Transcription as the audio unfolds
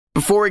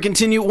Before we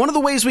continue, one of the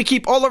ways we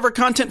keep all of our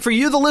content for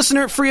you, the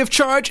listener, free of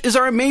charge is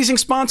our amazing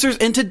sponsors,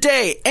 and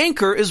today,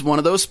 Anchor is one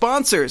of those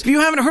sponsors. If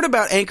you haven't heard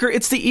about Anchor,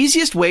 it's the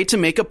easiest way to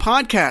make a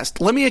podcast.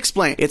 Let me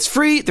explain. It's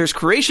free, there's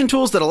creation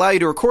tools that allow you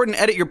to record and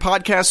edit your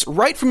podcasts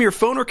right from your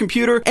phone or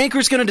computer.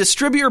 Anchor's going to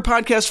distribute your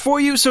podcast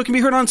for you so it can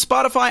be heard on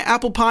Spotify,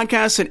 Apple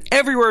Podcasts, and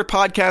everywhere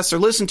podcasts are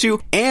listened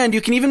to, and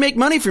you can even make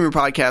money from your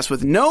podcast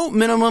with no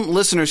minimum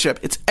listenership.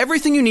 It's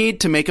everything you need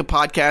to make a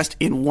podcast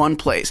in one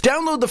place.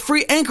 Download the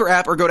free Anchor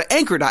app or go to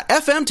anchor.fm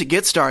to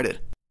get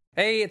started.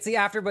 Hey, it's the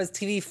AfterBuzz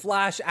TV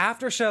Flash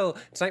After Show.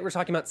 Tonight we're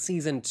talking about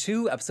Season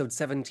 2, Episode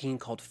 17,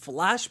 called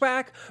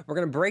Flashback. We're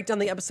going to break down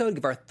the episode,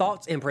 give our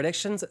thoughts and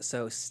predictions,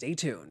 so stay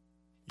tuned.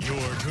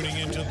 You're tuning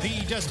into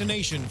the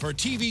destination for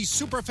TV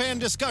superfan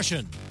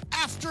discussion,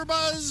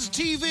 AfterBuzz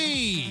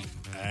TV.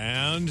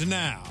 And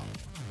now,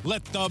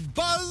 let the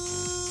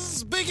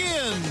buzz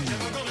begin.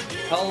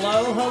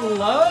 Hello,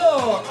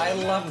 hello. I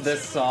love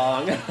this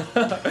song.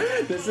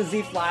 This is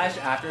the Flash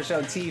After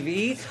Show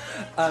TV.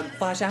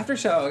 Flash After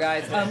Show,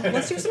 guys.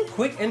 Let's do some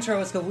quick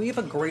intros because we have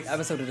a great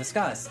episode to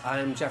discuss.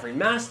 I'm Jeffrey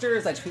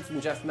Masters. I tweet from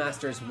Jeff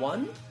Masters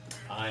 1.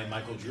 I'm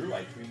Michael Drew.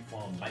 I tweet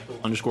from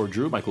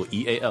Michael_Drew, Michael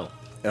EAL.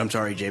 I'm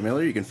Tari J.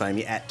 Miller. You can find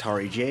me at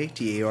Tari J,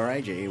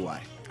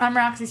 Tarijay. I'm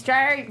Roxy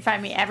Stryer. You can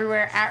find me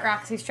everywhere at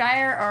Roxy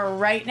Stryer or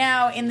right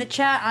now in the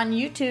chat on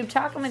YouTube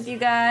talking with you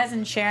guys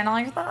and sharing all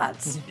your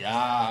thoughts.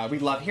 Yeah, we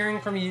love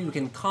hearing from you. You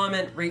can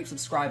comment, rate,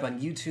 subscribe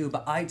on YouTube,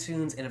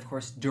 iTunes, and of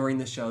course during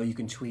the show you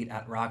can tweet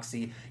at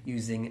Roxy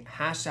using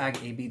hashtag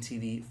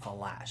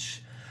ABTVFlash.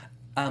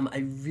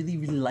 I really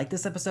like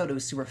this episode. It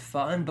was super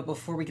fun, but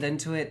before we get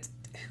into it,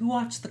 who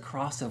watched the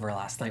crossover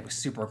last night with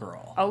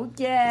Supergirl? Oh,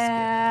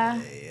 yeah.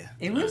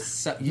 It was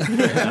so...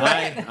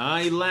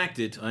 I lacked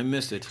it. I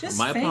missed it. Just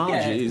My fake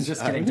apologies. it.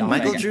 Just kidding.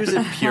 Michael Drew's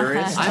a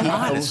purist. I'm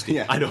honest.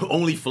 Yeah. I don't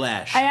only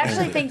Flash. I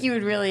actually think you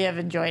would really have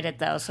enjoyed it,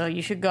 though, so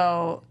you should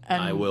go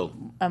and, I will.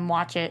 And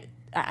watch it.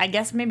 I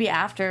guess maybe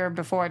after,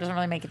 before, it doesn't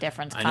really make a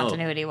difference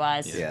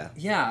continuity-wise.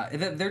 Yeah.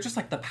 They're just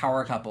like the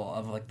power couple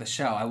of like the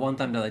show. I want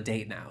them to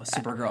date now,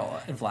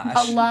 Supergirl and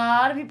Flash. A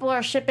lot of people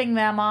are shipping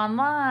them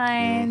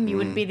online. Mm-hmm. You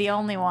wouldn't be the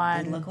only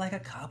one. They look like a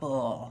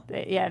couple.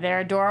 Yeah, they're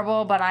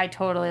adorable, but I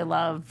totally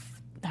love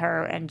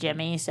her and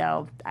Jimmy,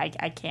 so I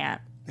can't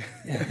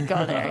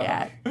go there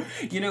yet.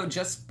 You know,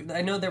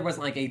 I know there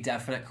wasn't like a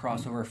definite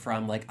crossover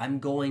from like I'm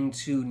going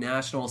to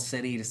National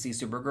City to see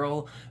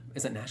Supergirl.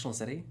 Is it National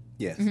City?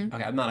 Yes. Mm-hmm.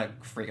 Okay, I'm not a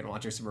freaking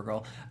watcher of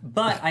Supergirl,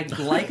 but I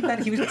like that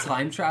he was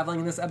time traveling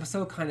in this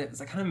episode. Kind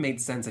of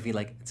made sense if he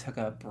like took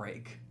a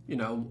break, you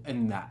know,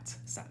 in that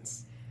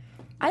sense.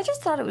 I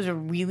just thought it was a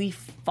really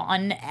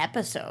fun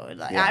episode.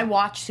 I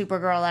watch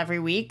Supergirl every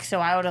week, so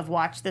I would have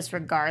watched this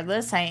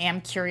regardless. I am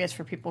curious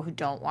for people who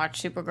don't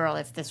watch Supergirl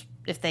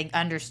if they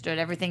understood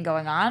everything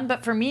going on.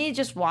 But for me,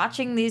 just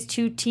watching these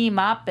two team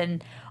up,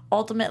 and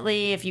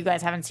ultimately, if you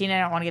guys haven't seen it,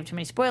 I don't want to give too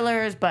many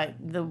spoilers, but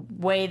the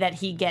way that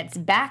he gets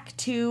back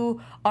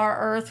to our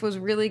Earth was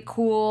really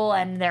cool,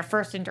 and their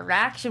first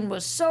interaction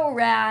was so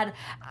rad.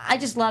 I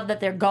just love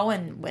that they're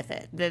going with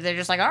it. They're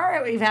just like, all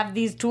right, we have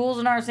these tools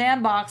in our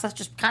sandbox. Let's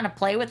just kind of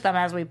play with them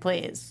as we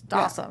please. It's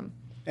awesome.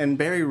 And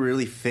Barry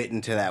really fit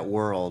into that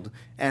world.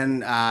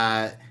 And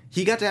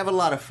he got to have a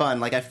lot of fun.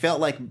 Like, I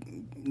felt like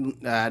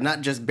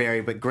not just Barry,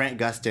 but Grant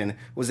Gustin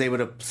was able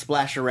to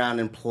splash around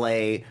and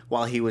play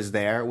while he was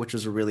there, which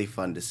was really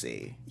fun to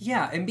see.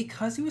 Yeah, and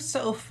because he was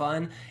so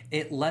fun,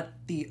 it let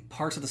the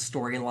parts of the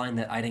storyline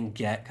that I didn't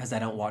get because I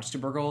don't watch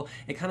Supergirl,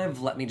 it kind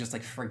of let me just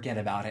like forget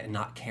about it and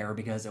not care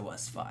because it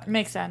was fun.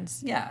 Makes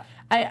sense. Yeah.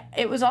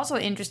 It was also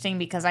interesting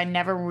because I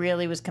never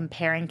really was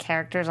comparing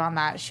characters on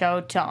that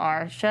show to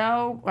our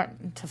show, or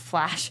to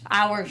Flash,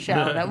 our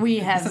show that we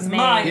have This is made.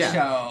 my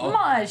show.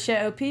 My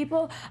show,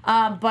 people.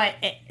 But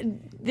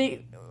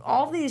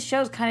all these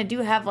shows kind of do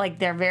have like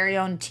their very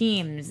own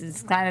teams.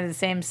 It's kind of the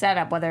same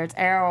setup, whether it's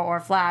Arrow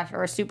or Flash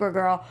or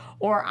Supergirl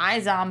or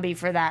iZombie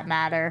for that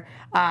matter.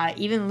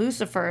 Even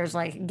Lucifer is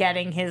like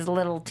getting his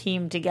little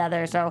team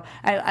together. So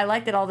I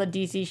like that all the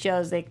DC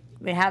shows, they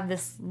have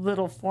this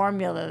little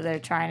formula they're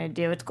trying to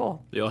do. It's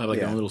cool. They all have like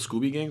their own little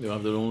Scooby gang. They all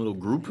have their own little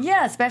group.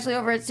 Yeah, especially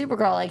over at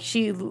Supergirl. Like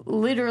she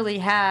literally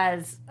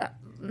has...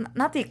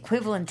 not the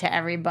equivalent to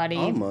everybody.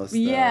 Almost. Though.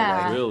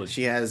 Yeah. Like, really?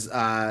 She has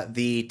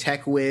the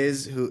Tech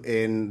Whiz, who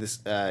in this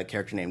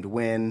character named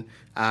Wynn.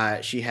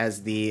 She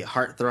has the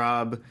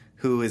Heartthrob,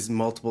 who is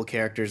multiple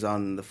characters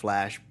on The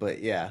Flash.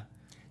 But yeah.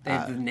 They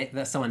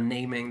have someone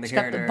naming the She's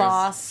got characters. the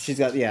boss. She's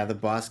got, the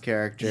boss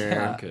character.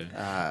 Yeah. Okay.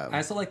 I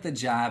also like the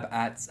jab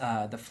at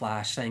the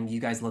Flash saying, you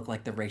guys look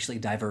like the racially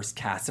diverse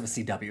cast of a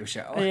CW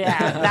show. Yeah,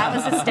 that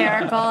was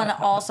hysterical, and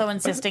also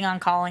insisting on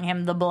calling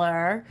him the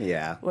Blur.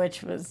 Yeah.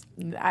 Which was,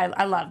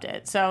 I loved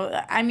it.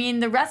 So, I mean,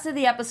 the rest of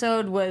the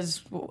episode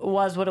was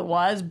what it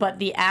was, but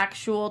the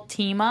actual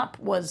team up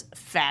was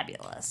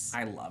fabulous.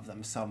 I love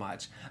them so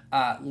much.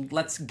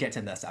 Let's get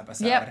to this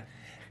episode. Yep.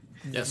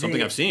 Yeah,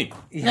 something I've seen.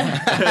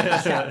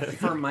 Yeah,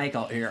 for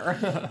Michael here.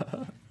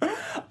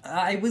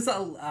 I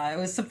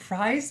was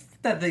surprised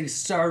that they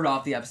started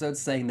off the episode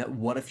saying that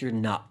what if you're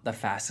not the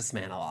fastest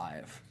man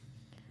alive?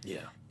 Yeah.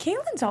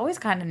 Caitlin's always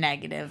kind of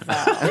negative,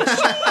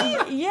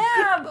 though.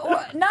 Yeah,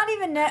 but not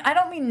even. I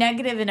don't mean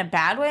negative in a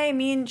bad way. I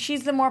mean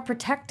she's the more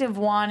protective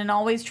one and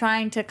always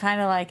trying to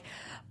kind of like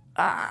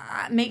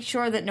make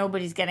sure that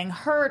nobody's getting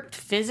hurt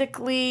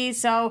physically.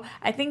 So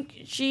I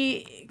think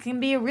she can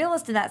be a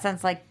realist in that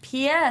sense. Like,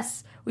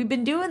 P.S. We've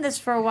been doing this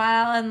for a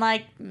while, and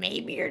like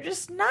maybe you're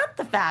just not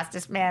the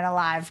fastest man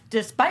alive,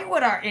 despite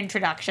what our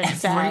introduction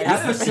says. Every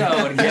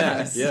episode,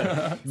 yes.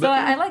 Yeah. So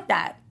I like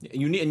that.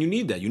 You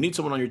need that. You need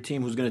someone on your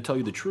team who's going to tell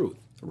you the truth.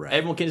 Right.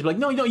 Everyone can't just be like,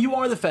 no, you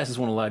are the fastest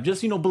one alive.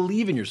 Just,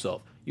 believe in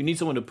yourself. You need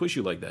someone to push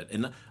you like that.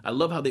 And I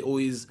love how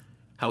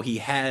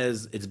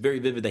it's very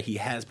vivid that he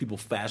has people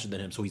faster than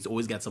him, so he's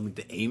always got something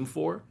to aim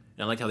for.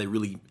 And I like how they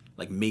really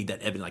made that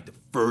evident, like the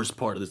first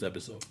part of this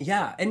episode.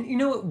 Yeah, and you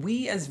know what?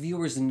 We as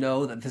viewers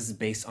know that this is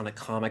based on a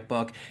comic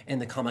book,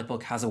 and the comic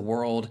book has a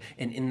world,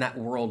 and in that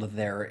world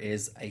there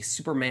is a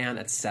Superman,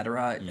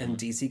 etc. in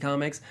DC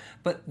Comics.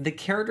 But the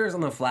characters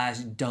on The Flash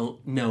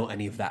don't know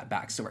any of that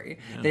backstory.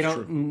 Yeah, they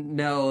don't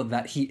know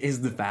that he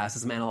is the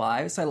fastest man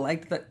alive. So I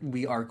like that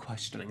we are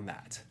questioning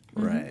that.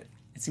 Right.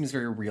 It seems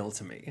very real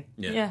to me.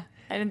 Yeah.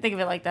 I didn't think of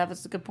it like that, but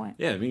it's a good point.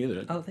 Yeah, me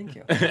either. Oh, thank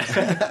you. Well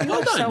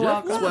done, So Jeff.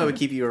 welcome. That's why we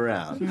keep you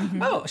around.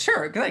 Oh,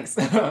 sure, thanks.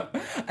 And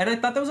I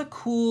thought that was a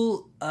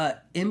cool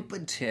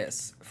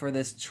impetus for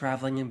this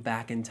traveling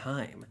back in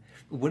time.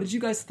 What did you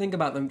guys think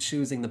about them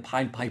choosing the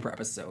Pied Piper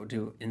episode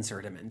to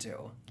insert him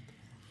into?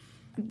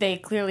 They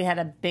clearly had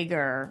a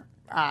bigger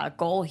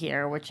goal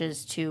here, which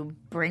is to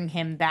bring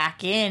him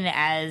back in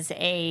as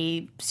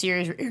a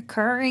series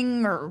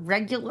recurring or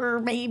regular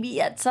maybe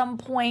at some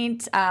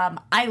point.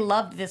 I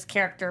loved this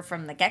character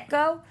from the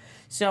get-go,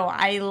 so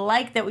I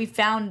like that we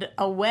found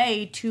a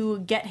way to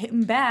get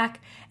him back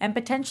and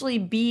potentially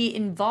be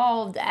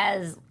involved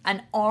as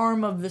an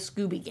arm of the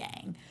Scooby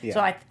Gang. Yeah.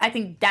 So I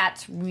think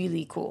that's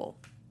really cool.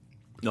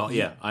 No,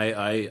 yeah,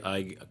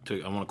 I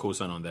want to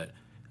co-sign on that.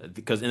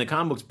 Because in the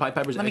comic books, Pied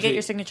Piper's Let me actually... get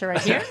your signature right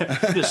here.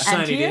 Just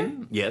sign it here?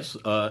 in. Yes.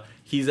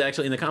 He's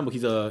actually, in the comic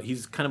book,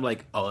 he's kind of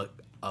like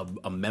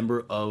a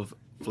member of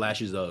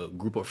Flash's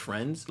group of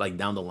friends, like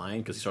down the line,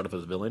 because he started off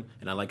as a villain.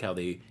 And I like how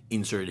they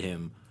inserted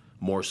him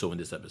more so in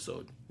this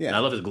episode. Yeah. And I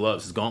love his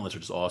gloves. His gauntlets are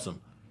just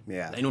awesome.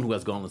 Yeah. Anyone who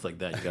has gauntlets like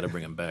that, you got to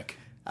bring him back.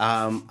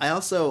 I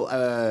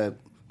also,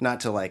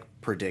 not to like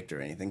predict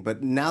or anything,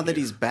 but now that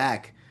he's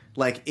back,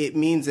 like it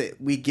means that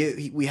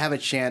we have a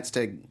chance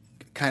to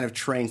kind of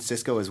train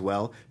Cisco as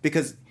well,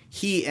 because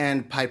he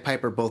and Pied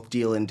Piper both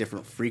deal in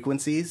different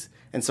frequencies,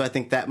 and so I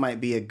think that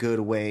might be a good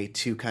way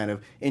to kind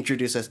of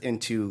introduce us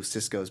into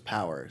Cisco's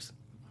powers.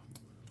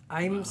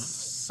 I'm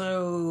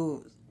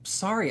so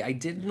sorry. I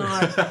did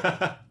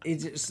not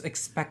just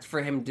expect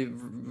for him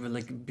to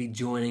like be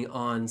joining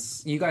on.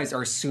 You guys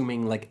are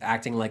assuming like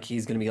acting like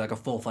he's going to be like a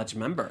full-fledged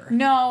member.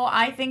 No,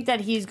 I think that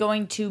he's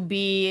going to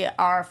be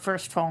our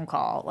first phone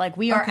call. Like,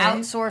 we are Okay.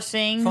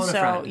 outsourcing, Phone a so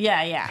friend.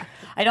 yeah.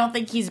 I don't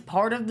think he's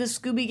part of the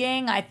Scooby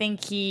Gang. I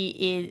think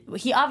he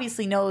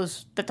obviously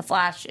knows that the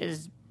Flash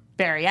is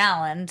Barry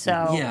Allen,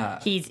 so Yeah.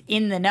 he's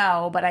in the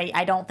know, but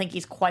I don't think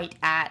he's quite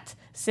at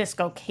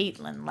Cisco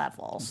Caitlin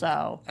level.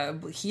 So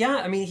Yeah,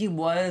 I mean, he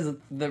was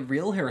the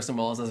real Harrison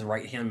Wells'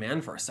 right-hand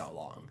man for so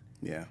long.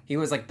 Yeah. He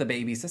was like the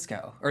baby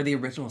Cisco, or the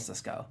original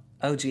Cisco.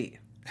 OG.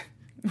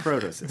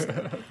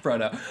 Proto-Cisco.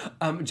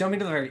 Frodo. Jumping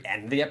to the very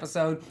end of the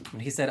episode,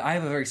 when he said, I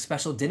have a very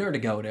special dinner to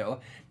go to.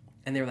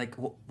 And they were like,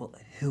 well,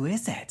 who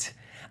is it?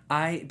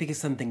 Because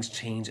some things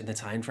change in the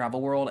time travel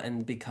world,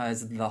 and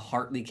because the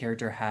Hartley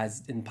character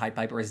in Pied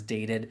Piper has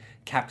dated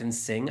Captain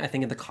Singh, I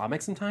think in the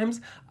comics sometimes,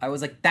 I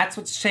was like, that's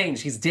what's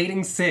changed. He's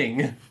dating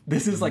Singh.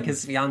 This is like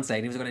his fiance,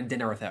 and he was going to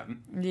dinner with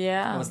him.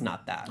 yeah, It was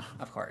not that,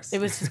 of course.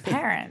 it was his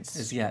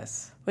parents,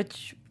 Yes.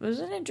 which was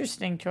an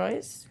interesting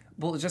choice.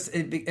 Well,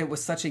 it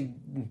was such a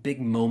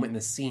big moment in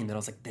the scene that I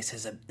was like, this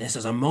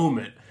is a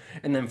moment.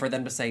 And then for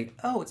them to say,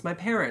 oh, it's my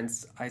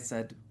parents, I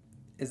said,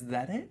 is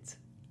that it?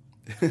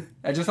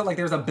 I just felt like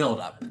there was a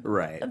build-up.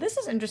 Right. This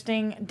is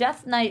interesting.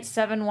 Death Knight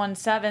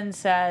 717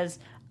 says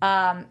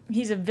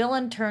he's a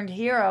villain turned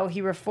hero.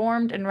 He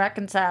reformed and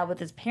reconciled with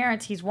his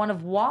parents. He's one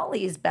of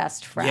Wally's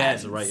best friends.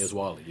 Yes, right. Yes,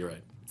 Wally. You're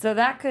right. So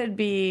that could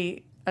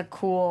be a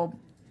cool,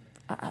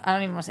 I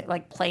don't even want to say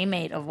like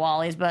playmate of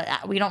Wally's, but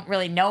we don't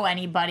really know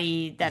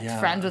anybody that's Yeah.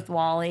 friends with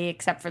Wally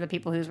except for the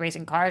people who's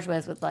racing cars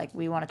with like,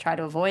 we want to try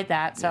to avoid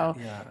that. So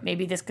Yeah.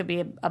 maybe this could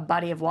be a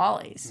buddy of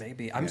Wally's.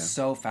 Maybe. I'm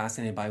so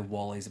fascinated by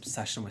Wally's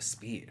obsession with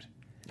speed.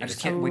 I just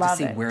can't wait to love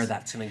see it. where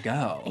that's going to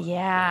go.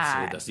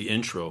 Yeah. That's the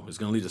intro. It's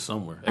going to lead us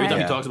somewhere. Every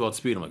time he talks about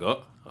speed, I'm like,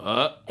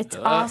 It's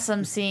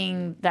awesome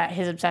seeing that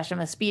his obsession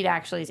with speed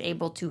actually is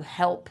able to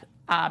help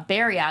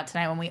Barry out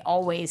tonight, when we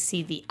always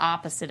see the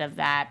opposite of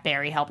that.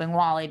 Barry helping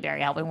Wally,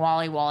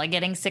 Wally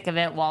getting sick of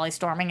it, Wally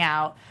storming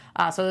out.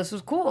 So this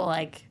was cool.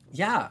 Like,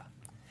 Yeah.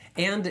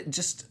 And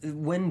just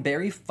when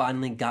Barry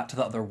finally got to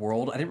the other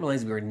world, I didn't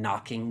realize we were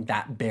knocking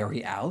that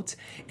Barry out.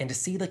 And to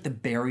see like the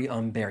Barry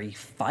on Barry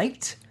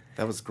fight,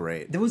 That was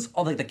great. there was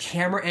all like the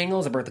camera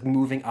angles that were like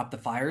moving up the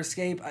fire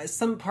escape.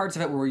 Some parts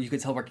of it where you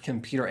could tell were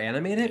computer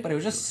animated, but it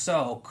was just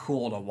so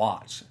cool to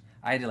watch.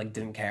 I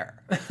didn't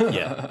care.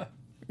 yeah.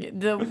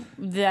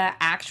 The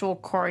actual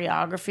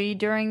choreography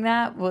during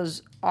that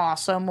was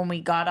awesome. When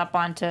we got up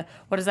onto,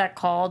 what is that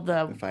called?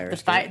 The fire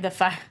escape.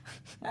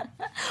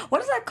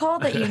 What is that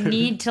called that you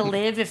need to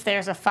live if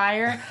there's a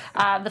fire?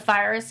 The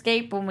fire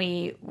escape. When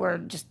we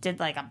did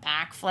like a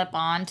backflip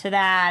onto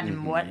that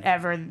and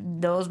whatever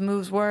those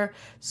moves were,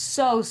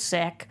 so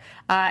sick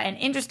and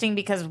interesting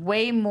because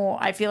way more.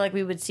 I feel like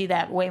we would see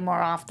that way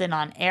more often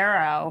on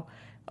Arrow.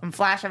 On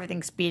Flash,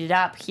 everything speeded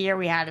up. Here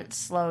we had it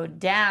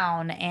slowed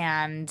down,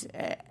 and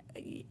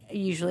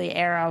usually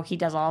Arrow, he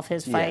does all of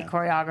his fight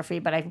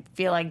choreography, but I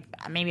feel like,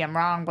 maybe I'm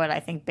wrong, but I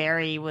think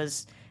Barry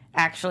was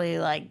actually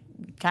like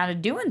kind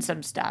of doing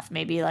some stuff,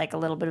 maybe like a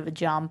little bit of a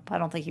jump. I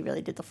don't think he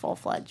really did the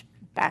full-fledged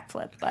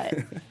backflip, but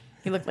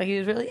he looked like he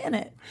was really in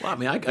it. Well, I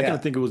mean, I kind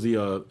of think it was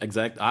the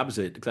exact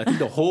opposite, because I think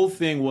the whole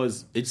thing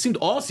it seemed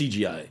all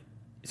CGI.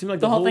 It seemed like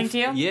the whole thing to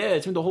you? Yeah,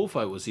 it seemed the whole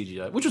fight was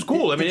CGI, which was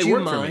cool. Did it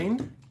worked for me.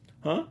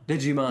 Huh?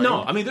 Did you mind?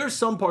 No, I mean, there's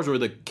some parts where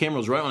the camera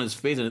was right on his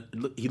face and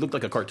he looked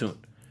like a cartoon.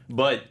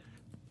 But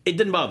it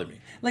didn't bother me.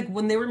 Like,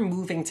 when they were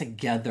moving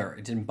together,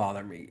 it didn't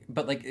bother me.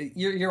 But, like,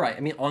 you're right. I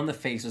mean, on the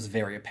face was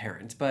very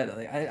apparent. But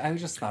like, I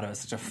just thought it was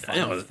such a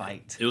fun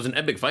fight. It was an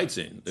epic fight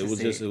scene. It was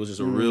just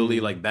a really,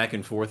 like, back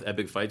and forth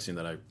epic fight scene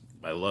that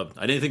I loved.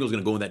 I didn't think it was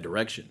going to go in that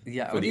direction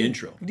for the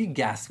intro. What are you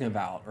gasping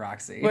about,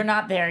 Roxy? We're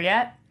not there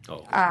yet. Oh.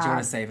 Do you want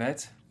to save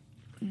it?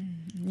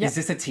 Yep. Is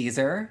this a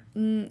teaser?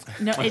 No,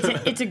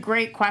 it's a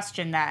great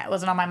question that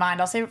wasn't on my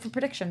mind. I'll save it for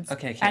predictions.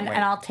 Okay, and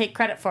I'll take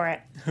credit for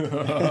it.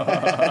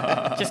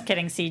 Just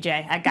kidding,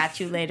 CJ. I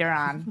got you later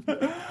on.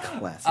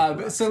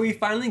 Classic. So we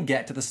finally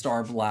get to the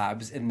Starb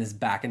Labs in this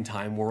back in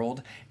time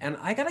world, and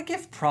I gotta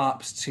give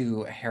props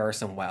to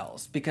Harrison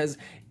Wells because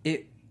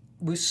it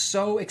was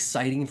so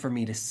exciting for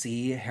me to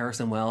see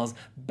Harrison Wells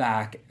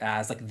back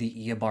as like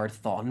the Eobard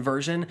Thawne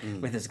version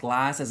with his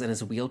glasses and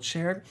his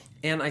wheelchair.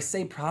 And I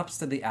say props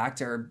to the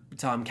actor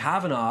Tom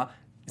Cavanaugh.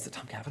 Is it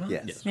Tom Cavanaugh?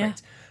 Yes. Yeah.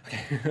 Right.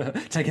 Okay.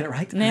 Did I get it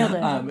right?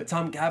 Nailed it.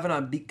 Tom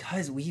Cavanaugh,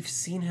 because we've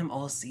seen him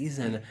all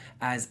season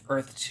as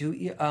Earth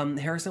 2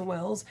 Harrison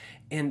Wells.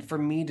 And for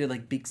me to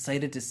like be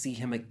excited to see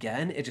him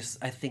again,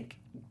 I think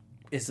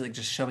is like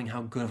just showing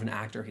how good of an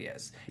actor he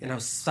is and how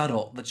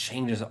subtle the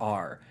changes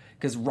are.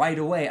 Because right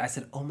away I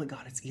said, "Oh my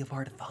God, it's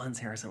Eobard Thawne's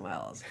Harrison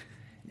Wells,"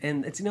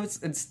 and it's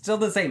it's still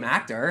the same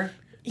actor.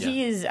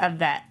 He is a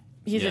vet.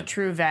 He's a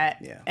true vet.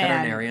 Yeah.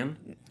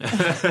 Veterinarian.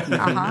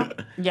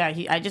 Yeah.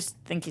 I just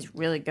think he's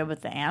really good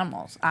with the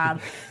animals.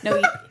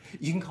 No,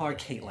 You can call her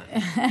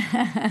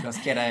Caitlin.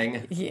 Just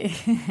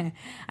kidding.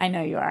 I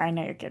know you are. I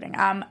know you're kidding.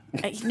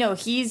 No,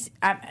 he's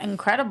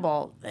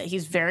incredible.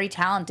 He's very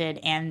talented,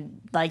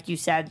 and like you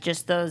said,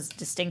 just those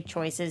distinct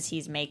choices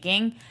he's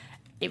making.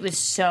 It was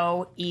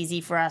so easy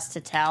for us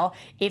to tell.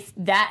 If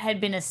that had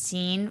been a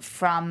scene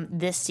from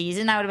this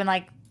season, I would have been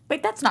like,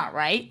 wait, that's not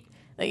right.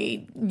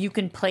 Like, you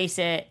can place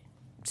it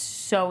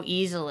so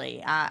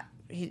easily.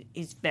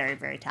 He's very,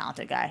 very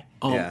talented guy.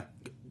 Yeah.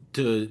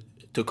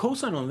 To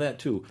co-sign on that,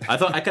 too,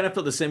 I kind of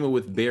felt the same way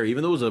with Barry.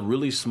 Even though it was a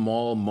really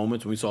small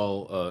moment when we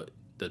saw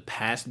the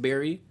past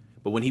Barry,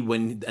 but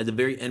when at the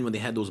very end, when they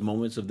had those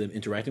moments of them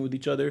interacting with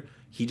each other,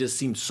 he just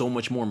seemed so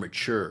much more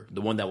mature.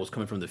 The one that was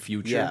coming from the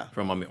future,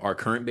 from our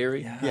current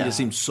Barry, he just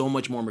seemed so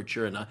much more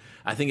mature. And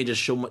I think it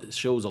just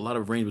shows a lot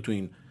of range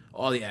between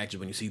all the actors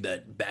when you see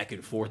that back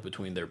and forth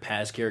between their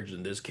past characters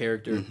and this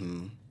character.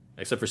 Mm-hmm.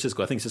 Except for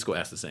Cisco. I think Cisco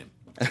asked the same.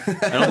 I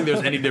don't think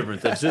there's any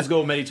difference. If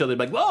Cisco met each other,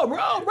 they'd be like,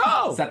 whoa,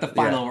 bro. Is that the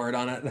final word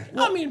on it?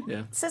 I mean,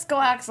 yeah. Cisco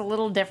acts a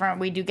little different.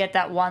 We do get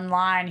that one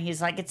line.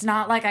 He's like, it's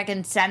not like I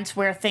can sense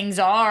where things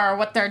are or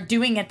what they're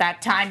doing at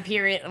that time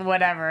period or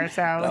whatever.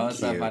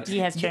 So he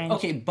has changed.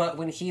 Okay, but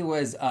when he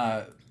was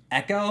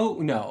Echo?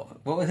 No.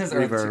 What was his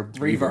Reverb.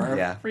 Reverb.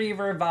 Yeah.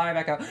 Reverb, Vibe,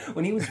 Echo.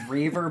 When he was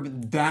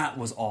Reverb, that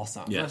was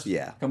awesome. Yes.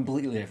 Yeah.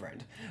 Completely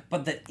different.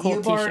 But the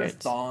Cool Eobard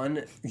t-shirts.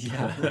 Thawne...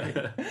 Yeah, right.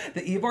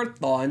 The Eobard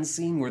Thawne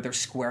scene where they're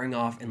squaring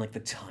off in, like, the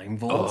time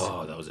vault.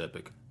 Oh, that was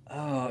epic.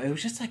 Oh, it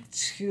was just, like,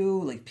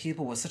 two, like,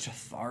 people with such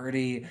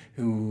authority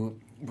who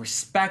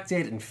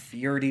respected and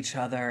feared each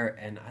other,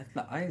 and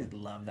I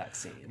love that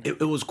scene. It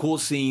was cool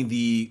seeing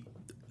the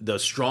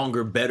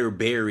stronger, better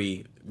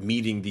Barry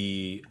meeting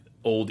the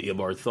old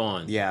Eobard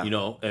Thawne. Yeah. You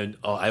know, and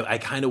I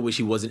kind of wish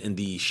he wasn't in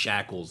the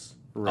shackles.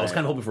 Right. I was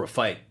kind of hoping for a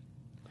fight.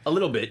 A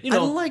little bit, you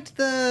know. I liked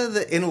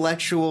the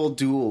intellectual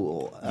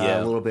duel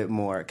a little bit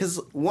more. Because,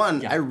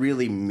 I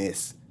really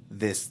miss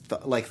this,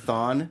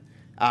 Thawne.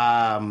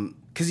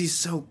 Because he's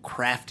so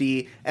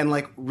crafty and,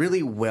 like,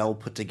 really well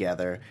put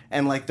together.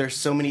 And, like, there's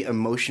so many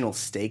emotional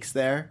stakes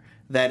there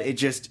that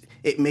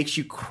it makes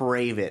you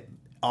crave it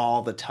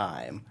all the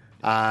time.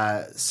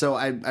 So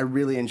I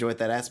really enjoyed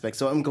that aspect.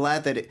 So I'm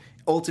glad that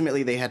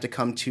ultimately they had to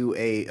come to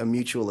a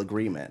mutual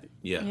agreement.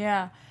 Yeah.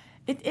 Yeah.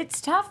 It's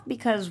tough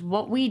because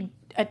what we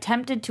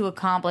attempted to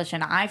accomplish,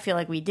 and I feel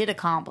like we did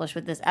accomplish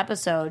with this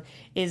episode,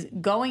 is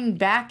going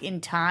back in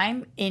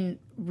time in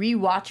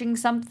rewatching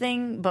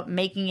something but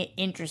making it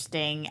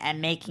interesting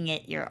and making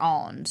it your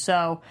own.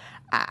 So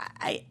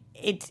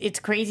it's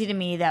crazy to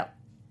me that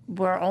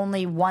we're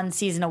only one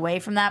season away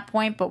from that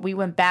point, but we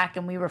went back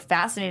and we were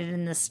fascinated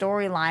in the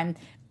storyline.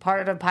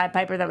 Part of Pied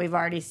Piper that we've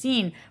already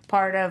seen,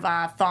 part of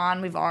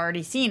Thawne we've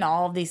already seen,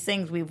 all of these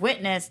things we've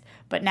witnessed,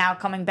 but now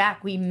coming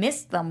back, we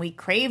missed them, we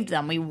craved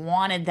them, we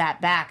wanted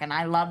that back, and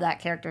I love that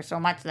character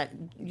so much that,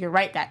 you're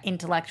right, that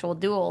intellectual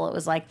duel, it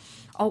was like,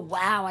 oh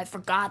wow, I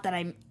forgot that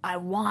I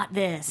want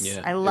this.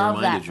 Yeah, I it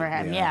love that reminded for you.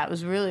 him. Yeah, it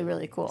was really,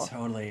 really cool.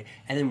 Totally.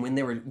 And then when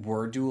they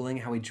were dueling,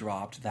 how he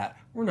dropped that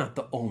we're not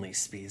the only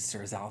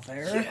speedsters out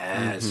there.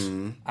 Yes.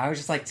 I was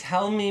just like,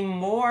 tell me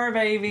more,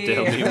 baby.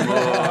 Tell me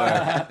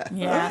more.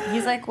 Yeah,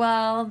 he's like,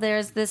 well,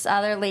 there's this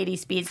other lady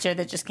speedster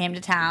that just came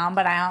to town,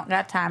 but I don't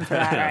got time for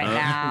that right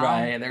now.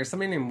 Right. There's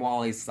somebody named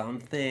Wally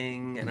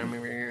something, and I'm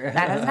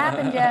That hasn't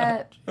happened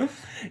yet.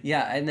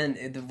 Yeah, and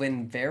then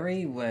when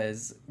Barry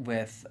was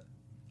with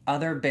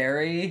other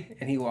Barry,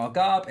 and he walked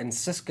up, and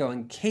Cisco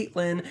and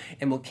Caitlin,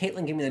 and well,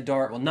 Caitlin gave me the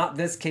dart. Well, not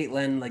this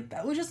Caitlin. Like,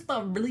 that was just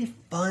a really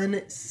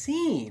fun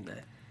scene.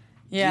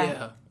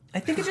 Yeah. I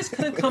think it just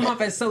could have come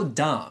off as so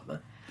dumb.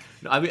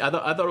 I mean, I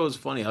thought it was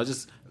funny. I was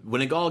just,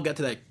 when it all got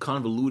to that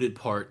convoluted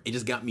part, it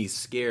just got me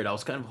scared. I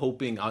was kind of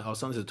hoping, I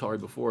was telling this to Tari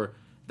before,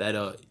 that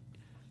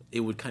it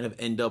would kind of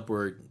end up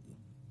where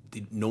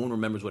no one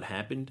remembers what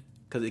happened.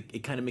 Because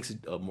it kind of makes it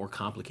more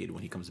complicated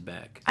when he comes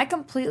back. I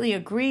completely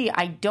agree.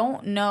 I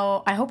don't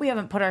know. I hope we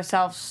haven't put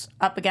ourselves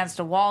up against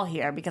a wall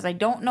here, because I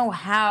don't know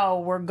how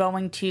we're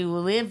going to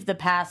live the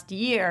past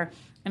year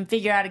and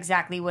figure out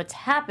exactly what's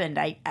happened.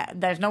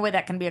 There's no way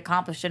that can be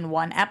accomplished in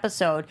one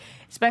episode,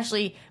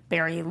 especially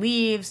Barry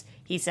leaves.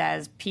 He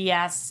says,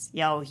 P.S.,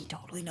 he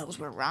totally knows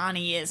where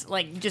Ronnie is.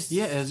 Like, just...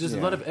 Yeah, it's just a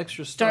lot of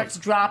extra stuff. Starts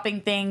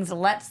dropping things,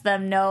 lets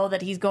them know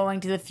that he's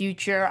going to the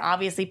future.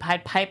 Obviously,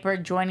 Pied Piper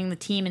joining the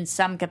team in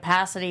some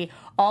capacity.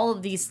 All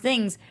of these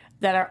things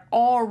that are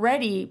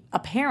already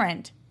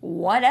apparent.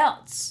 What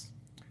else?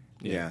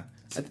 Yeah.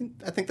 I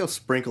think they'll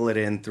sprinkle it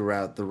in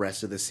throughout the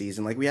rest of the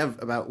season. Like, we have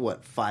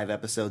about, 5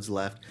 episodes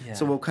left. Yeah.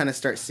 So we'll kind of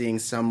start seeing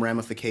some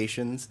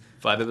ramifications.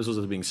 5 episodes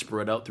are being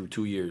spread out through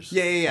 2 years.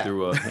 Yeah.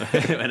 Through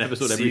an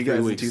episode See every you 3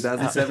 guys weeks. in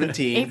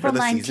 2017 April for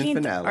the season 19th.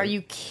 finale. Are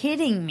you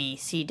kidding me,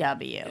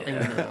 CW?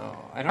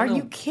 I don't Are know.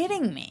 you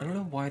kidding me? I don't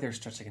know why they're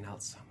stretching it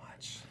out so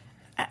much.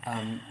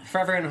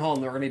 For everyone at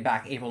home, we're going to be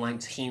back April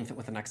 19th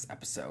with the next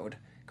episode.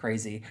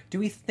 Crazy. Do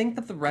we think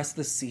that the rest of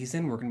the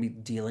season we're going to be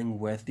dealing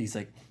with these,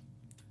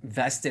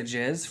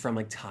 vestiges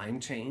from, time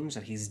change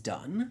that he's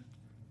done?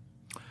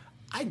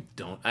 I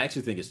don't. I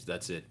actually think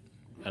that's it.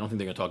 I don't think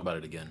they're going to talk about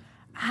it again.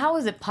 How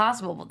is it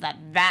possible that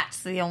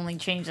that's the only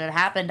change that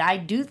happened? I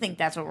do think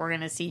that's what we're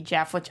going to see,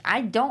 Jeff, which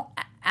I don't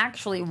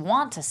actually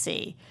want to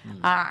see.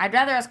 I'd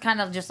rather us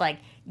kind of just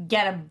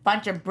get a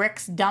bunch of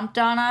bricks dumped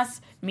on us,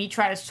 me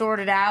try to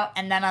sort it out,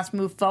 and then us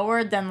move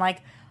forward than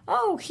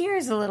oh,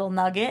 here's a little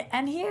nugget,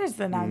 and here's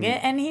the nugget,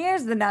 and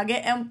here's the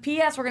nugget, and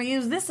P.S. we're going to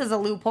use this as a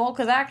loophole,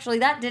 because actually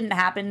that didn't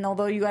happen,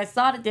 although you guys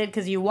thought it did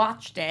because you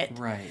watched it.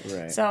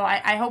 Right. So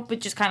I hope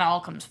it just kind of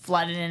all comes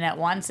flooded in at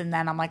once, and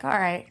then I'm like, all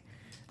right.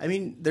 I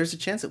mean, there's a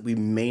chance that we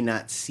may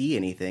not see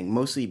anything,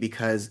 mostly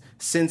because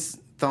since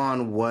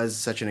Thawne was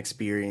such an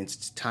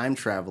experienced time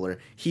traveler,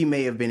 he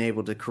may have been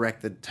able to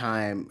correct the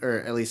time, or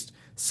at least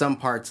some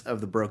parts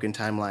of the broken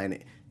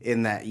timeline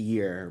in that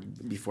year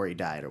before he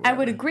died or whatever. I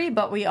would agree,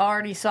 but we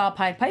already saw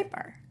Pied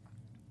Piper.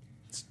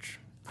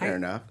 Fair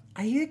enough.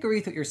 I agree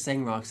with what you're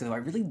saying, Roxy, though. I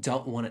really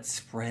don't want it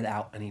spread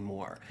out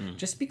anymore.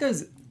 Just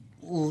because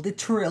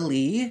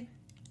literally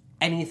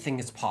anything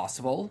is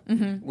possible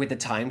with the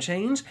time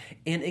change,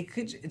 and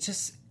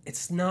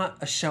it's not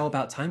a show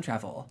about time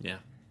travel. Yeah.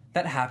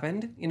 That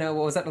happened. What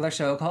was that other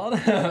show called?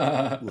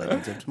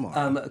 Legends of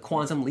Tomorrow.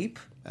 Quantum Leap.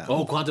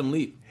 Quantum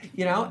Leap.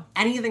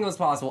 Anything was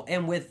possible.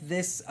 And with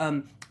this,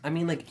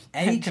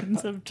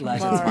 Legends of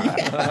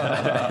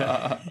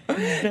Tomorrow.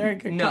 Very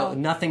good No, call.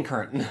 nothing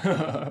current.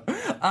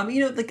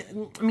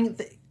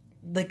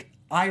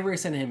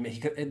 Iris and him, they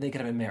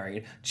could have been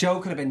married. Joe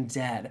could have been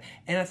dead.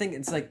 And I think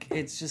it's going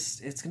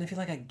to feel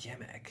like a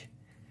gimmick.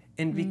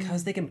 And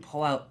because they can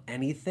pull out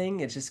anything,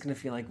 it's just going to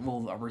feel like,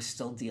 well, are we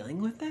still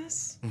dealing with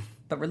this?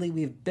 But really,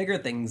 we have bigger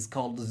things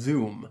called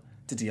Zoom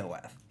to deal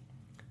with.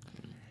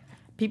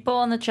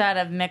 People in the chat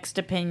have mixed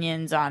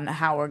opinions on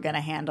how we're going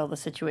to handle the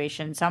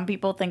situation. Some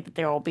people think that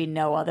there will be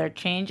no other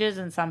changes,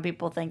 and some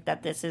people think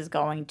that this is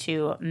going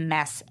to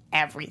mess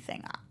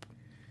everything up.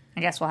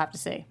 I guess we'll have to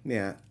see.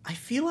 Yeah. I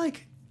feel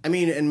like,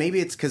 and maybe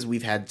it's because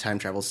we've had time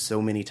travel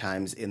so many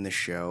times in the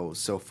show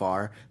so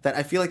far, that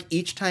I feel like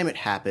each time it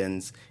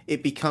happens,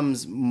 it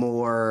becomes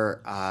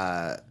more,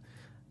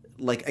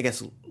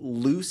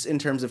 loose in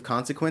terms of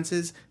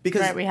consequences.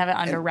 Because Right, we have it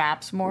under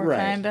wraps more,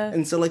 kind of.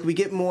 And so, we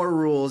get more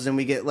rules, and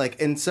we get,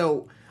 and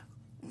so,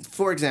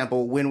 for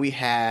example, when we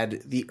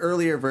had the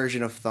earlier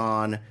version of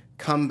Thawne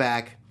come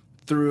back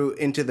through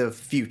into the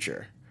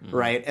future,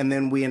 right? And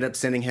then we end up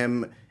sending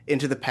him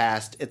into the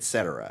past,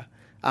 etc.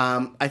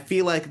 I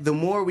feel like the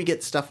more we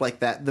get stuff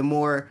like that, the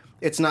more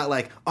it's not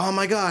like, oh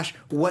my gosh,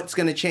 what's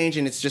going to change?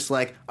 And it's just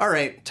like, all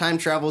right, time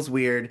travel's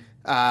weird.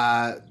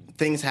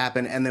 things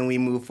happen, and then we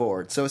move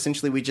forward. So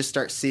essentially, we just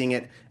start seeing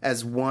it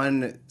as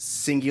one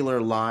singular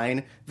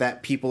line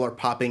that people are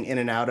popping in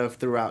and out of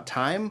throughout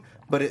time,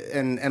 but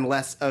and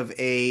less of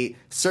a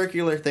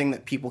circular thing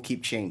that people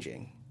keep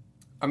changing.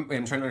 I'm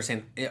trying to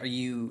understand.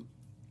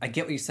 I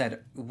get what you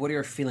said. What are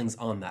your feelings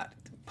on that?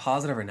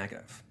 Positive or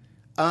negative?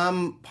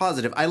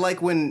 Positive. I like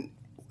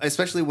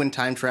especially when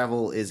time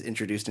travel is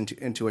introduced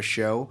into a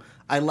show.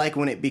 I like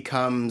when it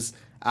becomes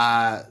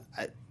the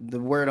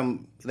word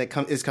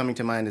is coming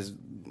to mind is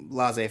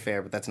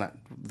laissez-faire, but that's not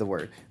the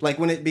word. Like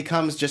when it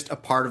becomes just a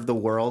part of the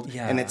world,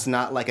 and it's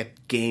not like a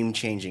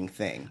game-changing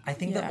thing. I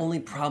think the only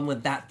problem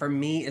with that for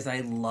me is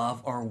I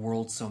love our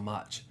world so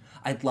much.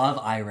 I love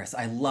Iris.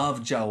 I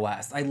love Joe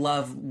West. I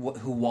love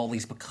who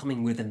Wally's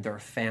becoming within their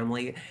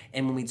family.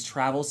 And when we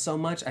travel so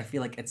much, I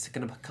feel like it's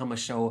going to become a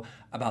show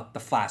about the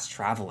Flash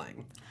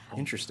traveling.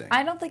 Interesting.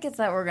 I don't think it's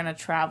that we're going to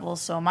travel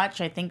so much.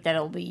 I think that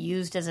it'll be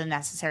used as a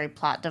necessary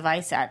plot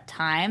device at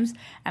times.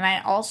 And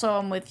I also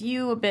am with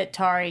you a bit,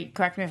 Tari.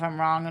 Correct me if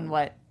I'm wrong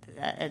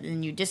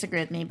and you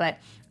disagree with me, but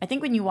I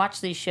think when you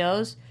watch these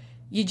shows,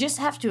 you just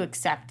have to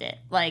accept it.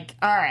 Like,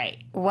 all right,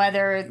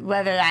 whether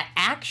that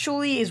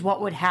actually is what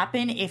would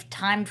happen if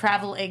time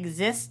travel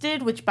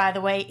existed, which, by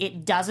the way,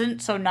 it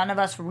doesn't, so none of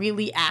us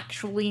really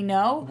actually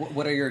know.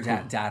 What are your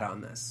data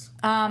on this?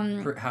 How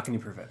can you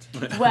prove it?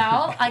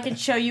 Well, I could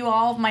show you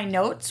all of my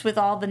notes with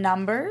all the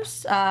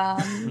numbers.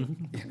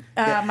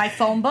 My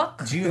phone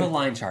book. Do you have a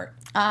line chart?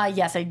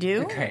 Yes, I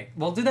do. Okay,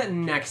 we'll do that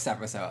next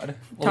episode.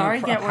 Tari,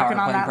 get working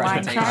on that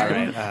line chart.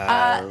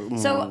 Right.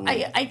 So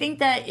I think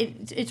that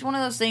it's one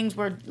of those things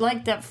where,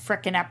 like that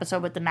frickin'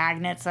 episode with the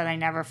magnets that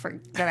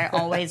I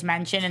always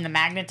mention, and the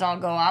magnets all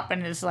go up,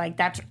 and it's like,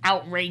 that's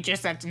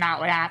outrageous. That's not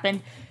what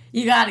happened.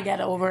 You got to get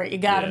over it. You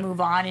got to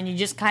move on, and you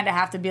just kind of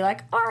have to be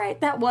like, all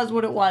right, that was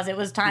what it was. It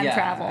was time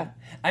travel.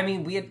 I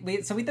mean, we had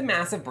the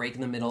massive break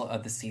in the middle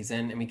of the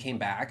season, and we came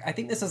back. I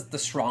think this is the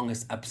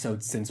strongest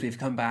episode since we've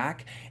come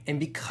back, and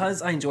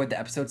because I enjoyed the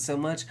episode so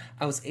much,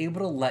 I was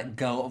able to let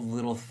go of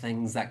little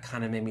things that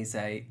kind of made me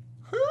say,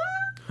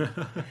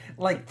 huh?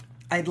 Like,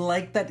 I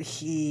like that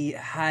he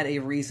had a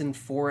reason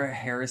for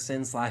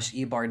Harrison /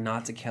 Eobard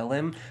not to kill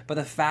him, but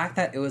the fact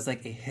that it was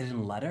like a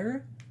hidden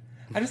letter,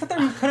 I just thought there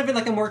could have been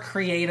like a more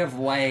creative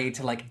way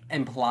to like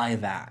imply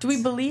that. Do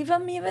we believe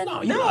him even?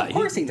 No, of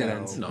course he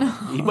didn't. No.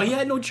 But he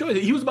had no choice.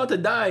 He was about to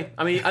die.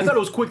 I mean, I thought it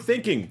was quick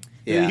thinking.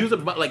 Yeah. He was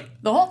about like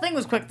the whole thing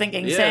was quick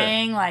thinking,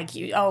 saying like,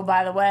 "Oh,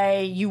 by the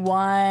way, you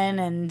won,"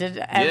 and did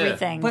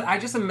everything. But I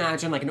just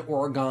imagine like an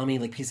origami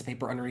like piece of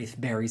paper underneath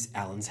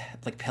Allen's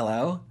like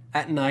pillow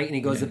at night, and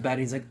he goes to bed.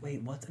 And he's like,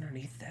 "Wait, what's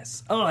underneath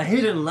this? Oh, a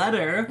hidden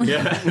letter."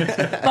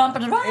 Yeah. Bump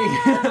it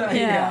around.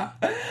 Yeah.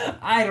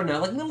 I don't know,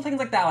 like little things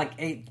like that. Like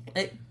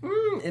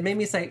it made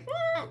me say,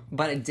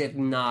 but it did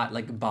not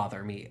like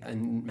bother me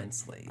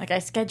immensely. Like I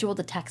scheduled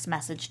a text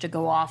message to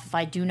go off if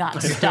I do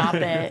not stop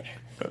it.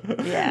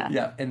 Yeah.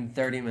 Yeah, in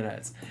 30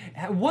 minutes.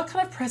 What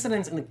kind of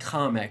precedents in the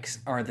comics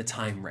are the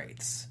time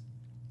rates?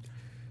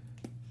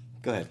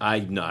 Go ahead.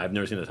 I've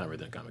never seen the time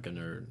rate in a comic. I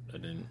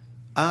didn't.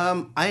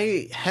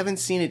 I haven't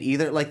seen it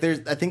either. Like,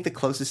 I think the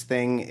closest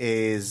thing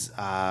is,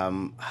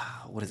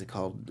 what is it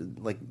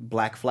called? Like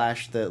Black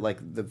Flash,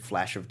 the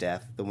Flash of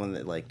Death, the one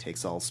that like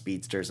takes all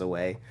speedsters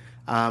away.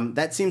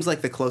 That seems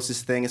like the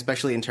closest thing,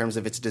 especially in terms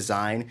of its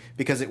design,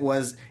 because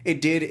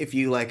it did, if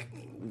you like,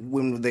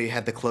 when they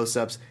had the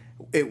close-ups,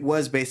 it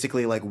was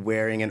basically like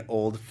wearing an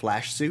old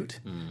Flash suit,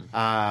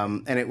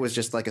 and it was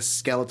just like a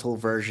skeletal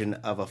version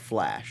of a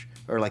Flash,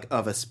 or like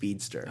of a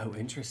speedster. Oh,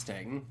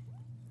 interesting.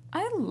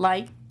 I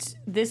liked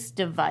this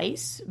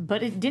device,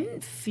 but it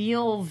didn't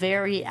feel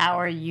very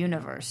our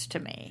universe to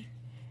me.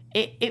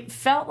 It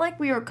felt like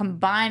we were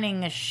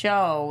combining a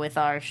show with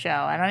our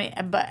show.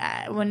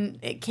 But when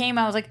it came,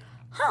 I was like,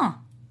 huh.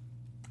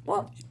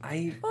 Well,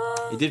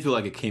 it did feel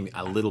like it came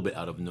a little bit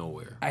out of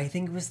nowhere. I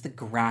think it was the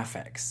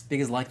graphics,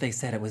 because like they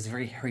said, it was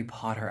very Harry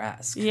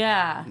Potter-esque.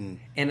 Yeah. And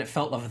it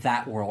felt of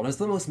that world. It was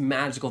the most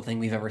magical thing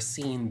we've ever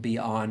seen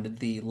beyond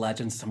the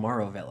Legends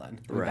Tomorrow villain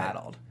we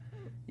battled.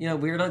 You know,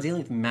 we're not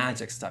dealing with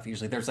magic stuff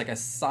usually. There's like a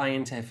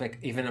scientific,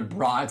 even a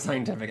broad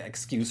scientific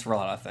excuse for a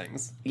lot of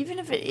things. Even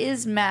if it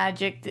is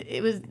magic,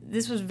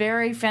 this was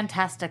very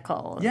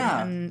fantastical.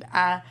 Yeah. And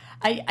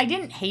I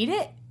didn't hate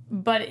it,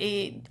 but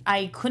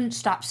I couldn't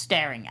stop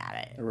staring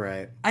at it.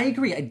 Right. I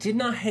agree. I did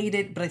not hate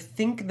it, but I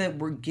think that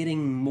we're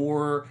getting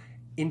more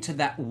into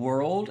that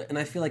world, and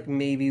I feel like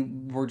maybe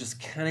we're just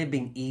kind of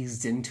being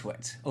eased into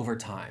it over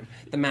time.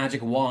 The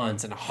magic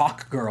wands and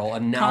Hawk Girl,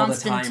 and now the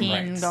time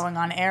Constantine rates. going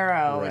on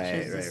Arrow, Right,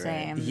 which is the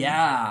same.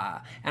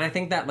 Yeah, and I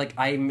think that like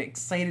I'm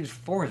excited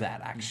for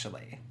that.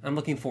 Actually, I'm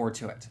looking forward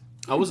to it.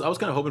 I was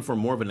kind of hoping for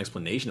more of an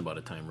explanation about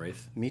a time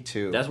wraith. Me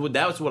too. That's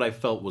what I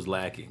felt was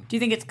lacking. Do you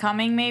think it's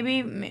coming,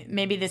 maybe?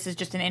 Maybe this is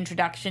just an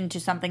introduction to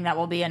something that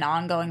will be an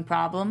ongoing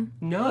problem?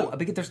 No,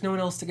 because there's no one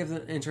else to give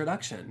the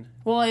introduction.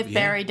 Well, if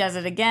Barry does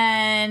it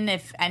again,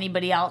 if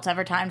anybody else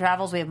ever time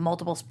travels, we have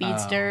multiple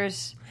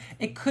speedsters.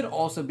 It could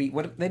also be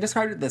what they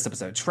described it this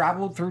episode: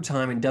 traveled through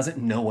time and doesn't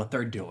know what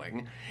they're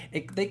doing.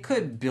 They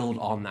could build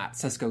on that.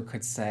 Cisco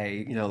could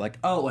say, like,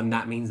 oh, and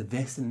that means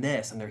this and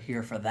this, and they're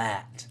here for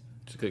that.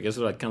 I guess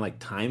they're kind of like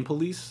time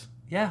police.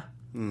 Yeah,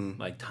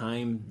 like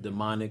time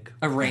demonic.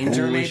 A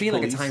ranger, maybe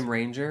police. like a time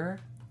ranger.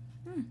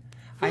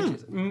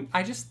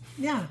 I just,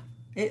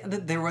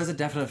 there was a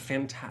definite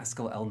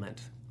fantastical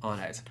element on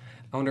it.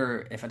 I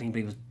wonder if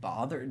anybody was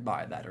bothered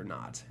by that or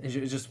not. It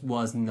just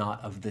was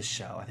not of this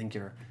show. I think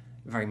you're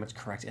very much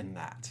correct in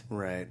that.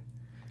 Right.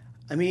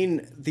 I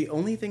mean, the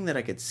only thing that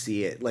I could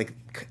see it,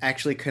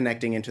 actually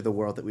connecting into the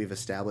world that we've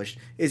established,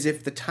 is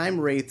if the time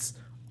wraiths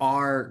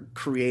are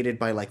created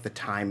by, the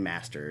Time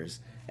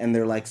Masters, and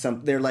they're like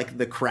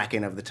the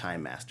Kraken of the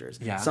Time Masters.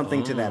 Yeah.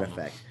 Something to that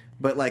effect.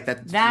 But,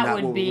 that's That not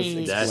would what be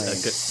was explained.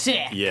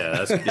 sick.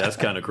 Yeah, that's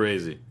kind of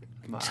crazy.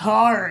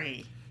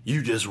 Tari.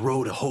 You just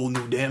wrote a whole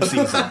new damn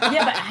season.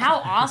 Yeah, but how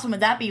awesome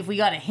would that be if we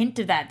got a hint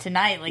of that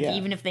tonight?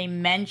 Even if they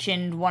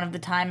mentioned one of the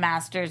Time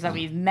Masters that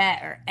we've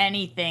met or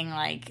anything,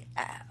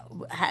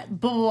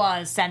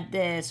 Blah sent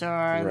this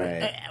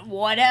or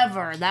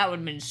whatever. That would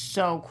have been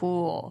so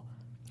cool.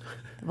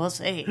 We'll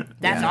see.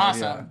 That's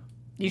awesome. Yeah.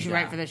 You should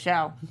write for the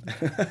show.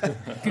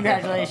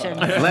 Congratulations.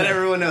 Let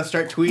everyone know.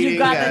 Start tweeting. You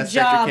got the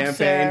start job, your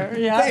campaign. sir.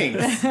 Yeah.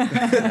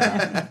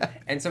 Thanks.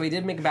 And so we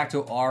did make it back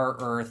to our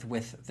Earth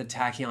with the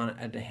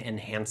tachyon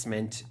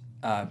enhancement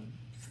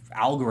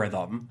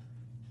algorithm,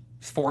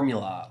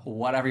 formula,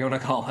 whatever you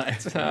want to call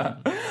it.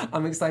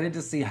 I'm excited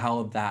to see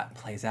how that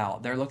plays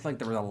out. There looked like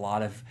there was a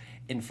lot of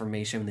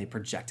information when they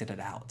projected it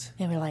out.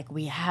 They were like,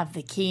 we have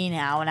the key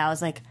now. And I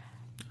was like,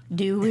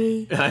 do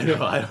we? I don't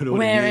know what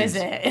Where it is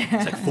it?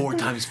 It's like 4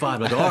 times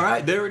 5. Like, all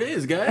right, there it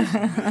is, guys.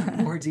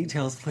 More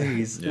details,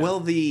 please. Yeah.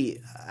 Well,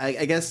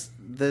 I guess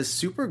the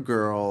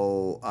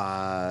Supergirl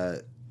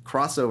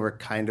crossover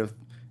kind of,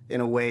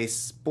 in a way,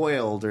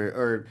 spoiled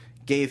or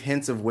gave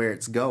hints of where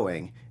it's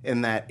going.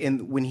 In that,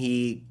 when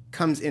he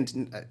comes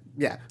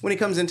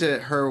into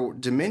her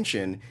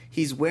dimension,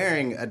 he's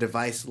wearing a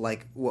device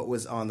like what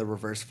was on the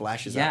Reverse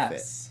Flash's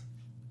outfit.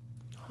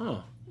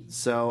 Huh.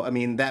 So, I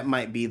mean, that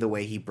might be the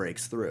way he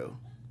breaks through.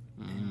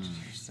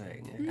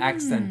 Interesting.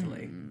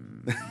 Accidentally.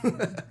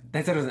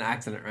 They said it was an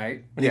accident,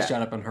 right? When he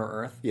showed up on her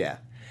Earth? Yeah.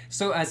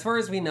 So, as far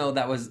as we know,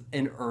 that was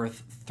in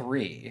Earth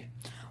 3.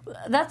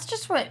 That's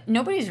just what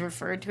nobody's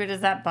referred to it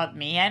as that but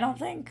me, I don't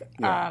think.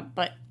 Yeah.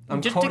 But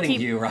I'm just quoting to keep,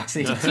 you,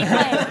 Roxy.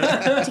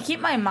 to keep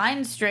my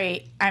mind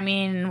straight, I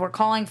mean, we're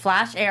calling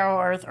Flash Arrow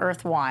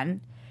Earth 1.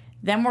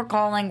 Then we're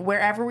calling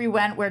wherever we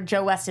went where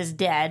Joe West is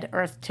dead,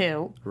 Earth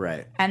 2.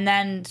 Right. And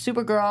then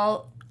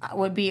Supergirl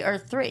would be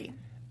Earth 3.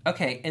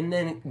 Okay, and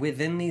then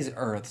within these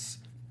Earths,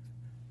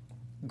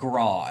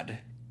 Grodd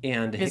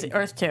and... Is it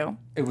Earth 2?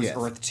 It was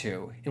Earth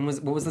 2. And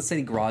what was the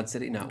city? Grodd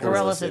City? No.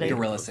 Gorilla City.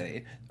 Gorilla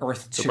City.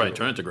 Earth 2. So probably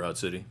turn to Grodd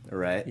City.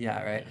 Right.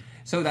 Yeah, right.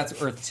 So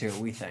that's Earth 2,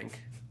 we think.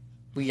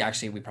 We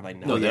probably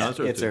know. No, that.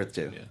 yeah, it's Earth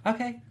 2. Yeah.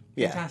 Okay.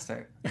 Yeah.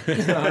 Fantastic.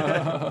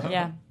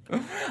 Yeah.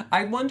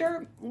 I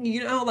wonder,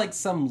 like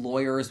some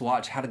lawyers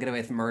watch How to Get Away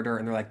with Murder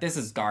and they're like, this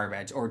is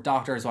garbage. Or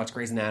doctors watch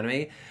Grey's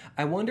Anatomy.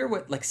 I wonder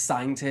what like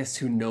scientists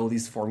who know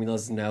these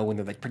formulas know when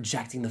they're like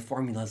projecting the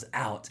formulas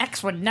out.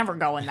 X would never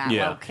go in that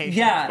location.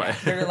 Yeah. Right.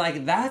 They're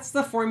like, that's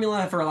the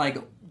formula for like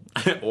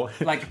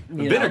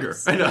vinegar.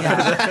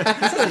 Yeah.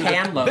 This is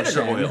hand lotion.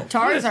 Vinegar oil.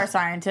 Tari's our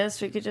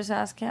scientist. We could just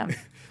ask him.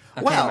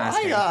 Okay, Well,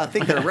 I I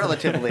think they're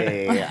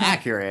relatively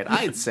accurate,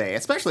 I'd say,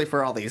 especially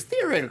for all these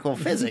theoretical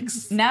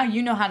physics. Now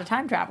you know how to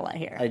time travel, I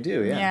hear. I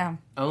do, yeah. Yeah.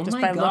 Oh just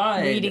my by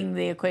God. reading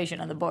the equation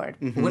on the board.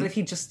 Mm-hmm. What if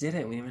he just did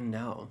it? We didn't even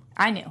know.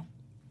 I knew.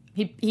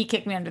 He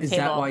kicked me under the Is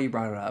table. that why you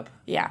brought it up?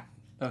 Yeah.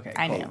 Okay.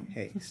 I cool. knew.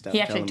 Hey, stop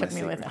He actually telling took my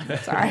me secret. with him.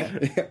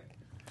 Sorry.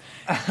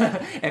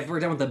 If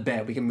we're done with the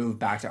bit, we can move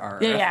back to our.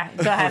 Yeah.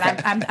 Go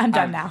ahead. I'm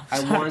done now.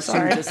 I want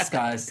Sorry. to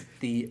discuss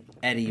the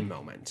Eddie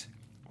moment.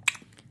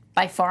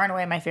 By far and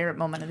away my favorite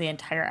moment of the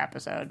entire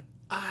episode.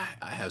 I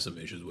have some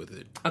issues with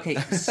it. Okay,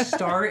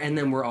 start, and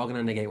then we're all going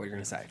to negate what you're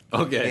going to say.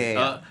 Okay.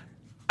 Yeah.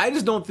 I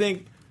just don't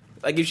think,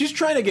 if she's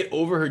trying to get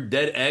over her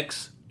dead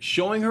ex,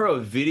 showing her a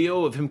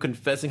video of him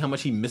confessing how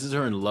much he misses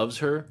her and loves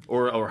her,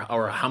 or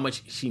how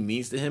much she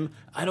means to him,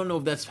 I don't know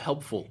if that's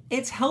helpful.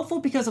 It's helpful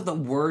because of the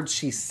words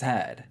she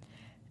said.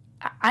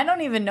 I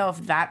don't even know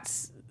if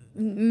that's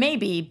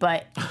maybe,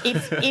 but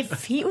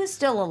if he was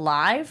still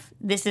alive,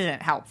 this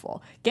isn't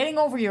helpful. Getting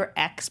over your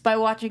ex by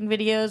watching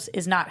videos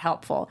is not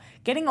helpful.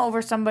 Getting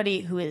over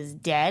somebody who is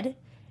dead,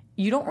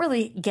 you don't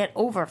really get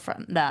over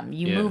from them.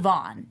 You move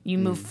on. You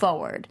move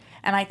forward.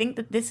 And I think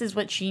that this is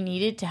what she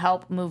needed to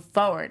help move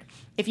forward.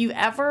 If you've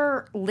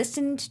ever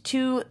listened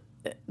to,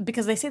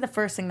 because they say the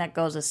first thing that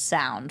goes is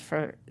sound,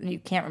 for you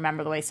can't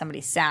remember the way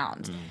somebody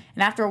sounds.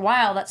 And after a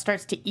while that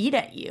starts to eat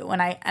at you.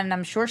 And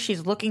I'm sure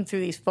she's looking through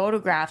these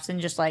photographs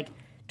and just like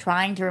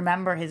trying to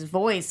remember his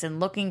voice and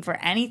looking for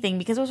anything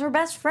because it was her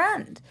best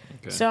friend.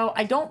 Okay. So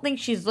I don't think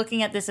she's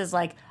looking at this as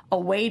like a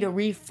way to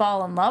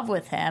re-fall in love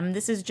with him.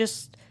 This is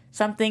just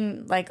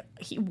something like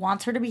he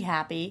wants her to be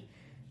happy.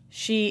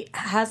 She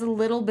has a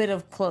little bit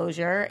of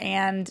closure,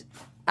 and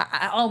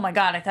oh my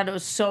God, I thought it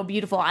was so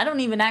beautiful. I don't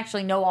even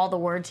actually know all the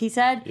words he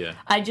said. Yeah.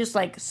 I just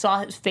like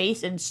saw his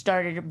face and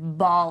started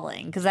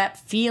bawling because that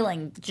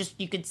feeling, just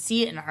you could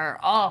see it in her.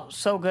 Oh,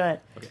 so good.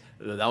 Okay.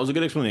 That was a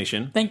good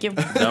explanation. Thank you.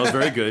 That was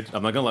very good.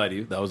 I'm not gonna lie to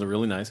you. That was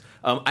really nice.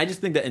 I just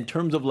think that in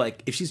terms of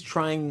like, if she's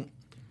trying,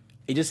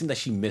 it just seemed that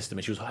she missed him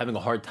and she was having a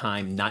hard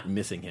time not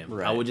missing him.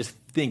 Right. I would just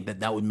think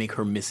that would make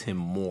her miss him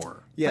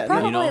more. Yeah,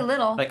 Probably a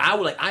little. Like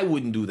I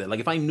wouldn't do that. Like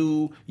if I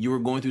knew you were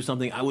going through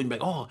something, I wouldn't be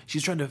like, oh,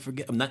 she's trying to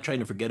forget. I'm not trying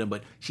to forget him,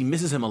 but she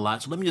misses him a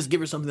lot. So let me just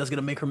give her something that's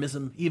gonna make her miss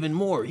him even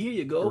more. Here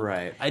you go.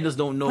 Right. I just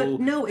don't know.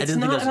 But no, I it's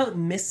didn't think not that's- about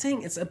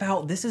missing. It's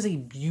about this is a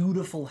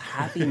beautiful,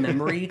 happy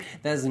memory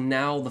that is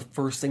now the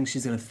first thing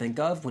she's going to think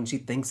of when she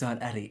thinks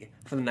about Eddie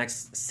for the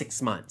next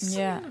 6 months.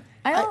 Yeah.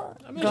 Go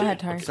ahead,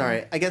 Tari.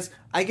 Sorry, I guess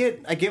I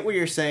get what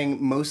you're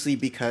saying mostly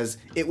because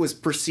it was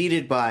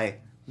preceded by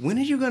when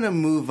are you gonna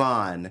move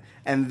on,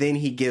 and then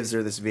he gives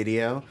her this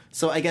video.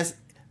 So I guess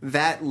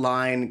that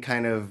line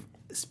kind of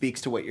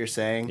speaks to what you're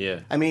saying.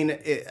 Yeah. I mean,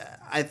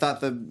 I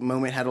thought the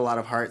moment had a lot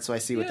of heart, so I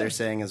see what they're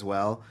saying as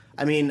well.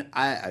 I mean,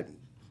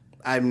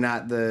 I'm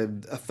not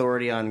the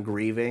authority on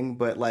grieving,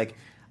 but like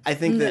I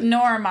think that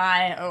Nor am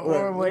I,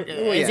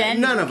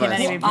 none of us.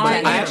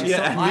 Anybody I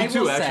me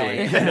too, will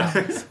actually.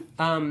 say,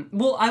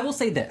 well, I will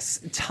say this.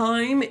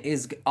 Time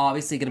is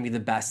obviously going to be the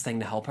best thing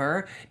to help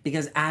her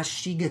because as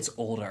she gets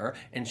older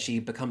and she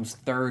becomes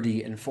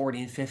 30 and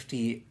 40 and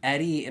 50,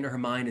 Eddie in her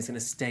mind is going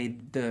to stay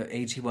the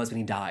age he was when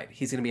he died.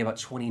 He's going to be about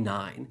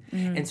 29.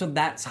 And so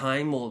that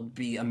time will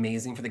be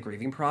amazing for the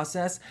grieving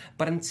process.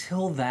 But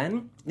until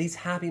then, these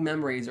happy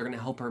memories are going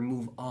to help her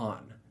move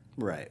on.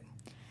 right.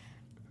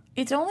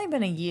 It's only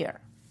been a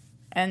year.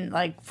 And,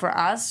 like, for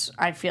us,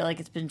 I feel like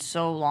it's been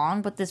so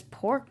long. But this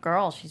poor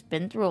girl, she's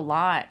been through a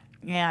lot.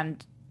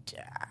 And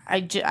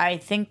I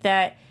think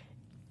that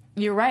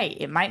you're right.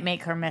 It might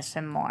make her miss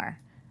him more.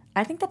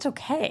 I think that's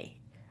okay.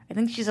 I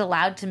think she's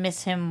allowed to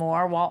miss him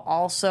more while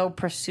also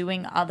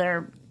pursuing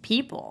other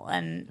people.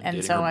 And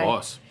dating so her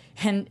boss.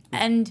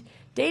 And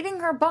dating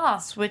her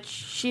boss, which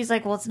she's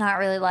like, well, it's not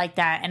really like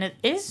that. And it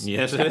is.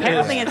 Yes, it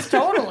apparently is. it's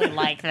totally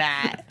like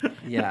that.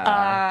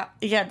 Yeah.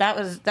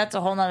 That's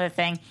a whole nother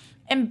thing.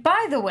 And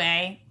by the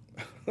way,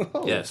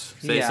 Yes.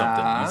 Say Yeah.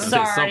 something. You can say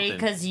sorry, something.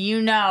 because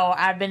you know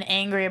I've been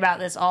angry about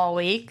this all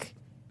week.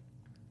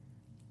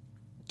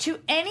 To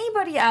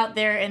anybody out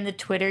there in the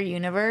Twitter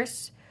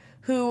universe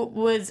who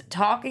was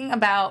talking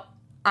about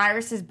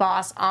Iris's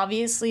boss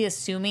obviously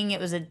assuming it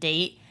was a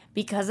date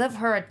because of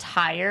her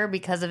attire,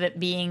 because of it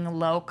being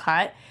low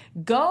cut,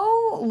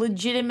 go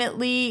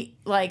legitimately,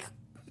 like,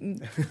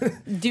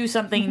 do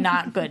something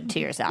not good to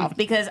yourself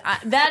because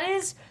that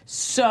is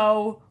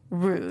so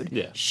rude.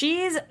 Yeah.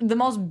 She's the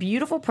most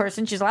beautiful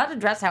person. She's allowed to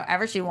dress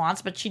however she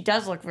wants, but she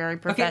does look very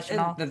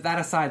professional. Okay, that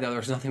aside, though,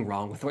 there's nothing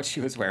wrong with what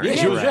she was wearing.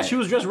 Yeah, she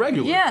was dressed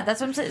regular. Yeah,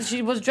 that's what I'm saying.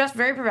 She was dressed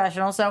very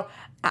professional, so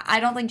I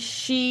don't think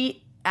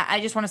she...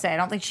 I just want to say, I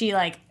don't think she,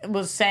 like,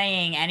 was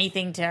saying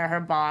anything to her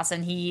boss,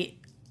 and he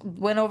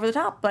went over the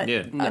top, but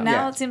Yeah. now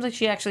Yeah. it seems like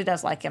she actually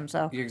does like him,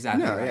 so... You're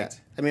exactly No, right. yeah.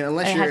 I mean,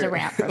 unless It has a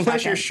ramp for a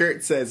unless your second.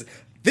 shirt says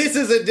this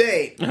is a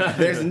date,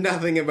 there's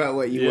nothing about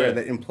what you Yeah. wear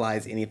that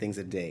implies anything's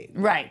a date.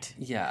 Right.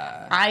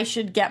 Yeah. I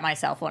should get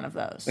myself one of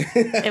those.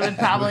 It would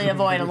probably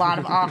avoid a lot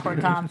of awkward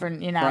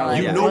conference, you know. Probably.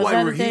 Like, You know was why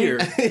that we're a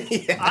date?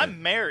 here.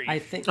 I'm married. I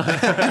think.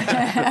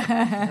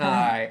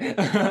 Hi.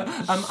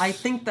 I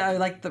think that I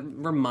like the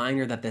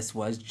reminder that this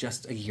was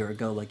just a year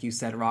ago, like you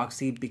said,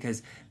 Roxy,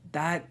 because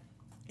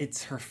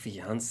it's her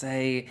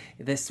fiance.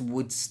 This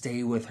would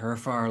stay with her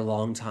for a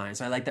long time.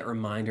 So I like that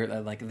reminder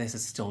that like this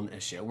is still an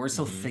issue. We're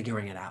still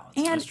figuring it out.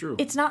 And That's true.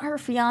 it's not her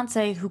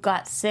fiance who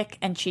got sick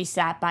and she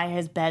sat by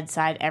his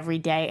bedside every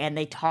day and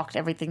they talked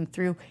everything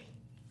through.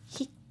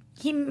 He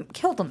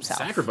killed himself.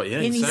 Sacrifice, yeah.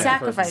 And he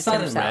sacrificed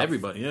Suddenly. himself.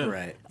 Everybody, yeah.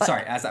 Right.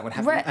 Sorry, as that would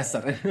happen. Right. I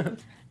said it.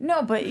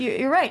 No, but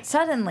you're right.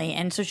 Suddenly,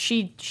 and so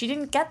she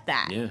didn't get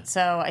that. Yeah.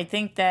 So I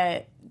think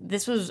that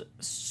this was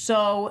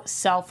so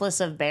selfless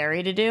of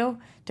Barry to do,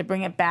 to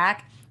bring it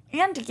back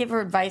and to give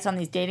her advice on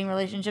these dating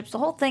relationships. The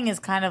whole thing is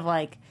kind of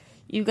like,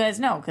 you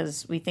guys know,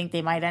 because we think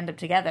they might end up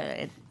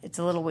together. It's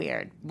a little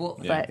weird, Well,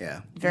 but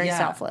Yeah. very Yeah,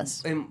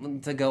 selfless.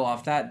 And to go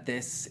off that,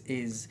 this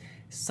is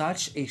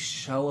such a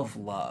show of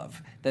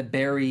love that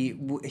Barry,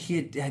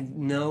 he had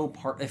no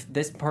part. If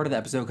this part of the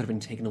episode could have been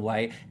taken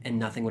away and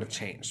nothing would have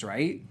changed,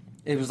 right?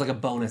 It was like a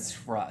bonus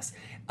for us.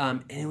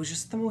 And it was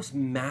just the most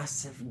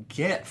massive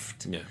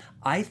gift, Yeah.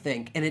 I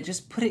think. And it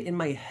just put it in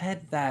my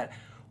head that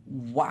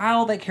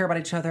wow, they care about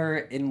each other,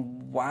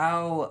 and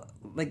wow,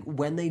 like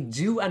when they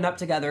do end up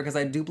together, because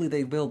I do believe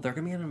they will, they're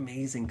going to be an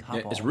amazing couple.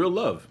 Yeah, it's real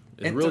love.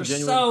 It's real They're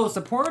genuine. so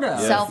supportive.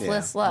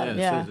 Selfless love, it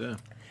yeah. is, yeah.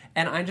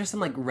 And I just am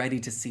like ready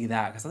to see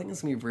that because I think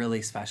it's gonna be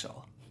really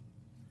special.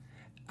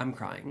 I'm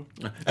crying.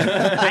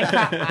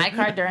 I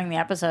cried during the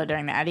episode,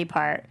 during the Eddie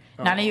part.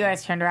 None of you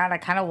guys turned around. I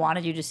kind of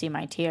wanted you to see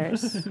my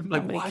tears.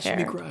 Like, Nobody why should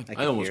we cared. cry?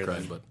 I almost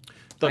cried, but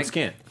thugs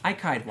can't. I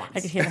cried once.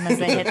 I could hear them as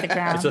they hit the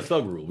ground. It's a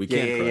thug rule. We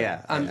can't cry.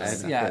 Yeah. I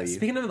feel you.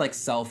 Speaking of like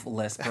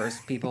selfless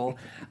people,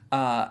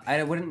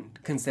 I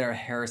wouldn't consider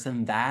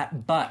Harrison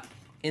that, but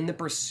in the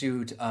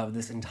pursuit of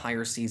this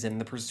entire season,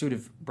 the pursuit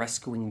of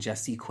rescuing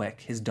Jesse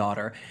Quick, his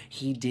daughter,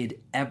 he did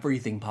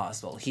everything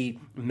possible. He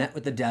met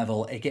with the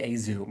devil, aka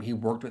Zoom. He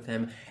worked with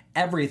him.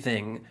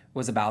 Everything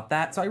was about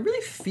that. So I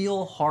really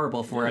feel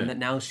horrible for him that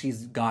now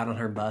she's got on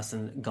her bus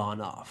and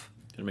gone off.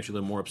 It makes you a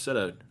little more upset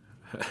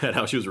at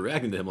how she was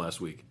reacting to him last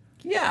week.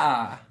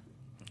 Yeah.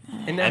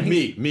 And now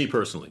me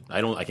personally.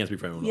 I can't speak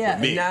for anyone else. Yeah,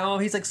 but me. and now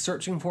he's like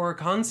searching for her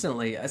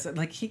constantly. I said,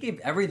 like, he gave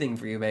everything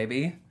for you,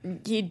 baby.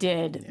 He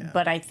did,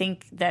 but I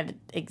think that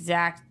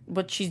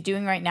what she's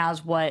doing right now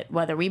is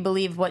whether we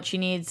believe what she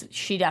needs,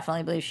 she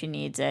definitely believes she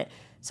needs it.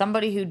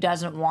 Somebody who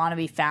doesn't want to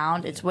be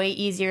found, it's way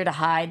easier to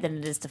hide than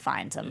it is to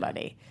find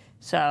somebody.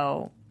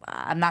 So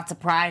I'm not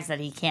surprised that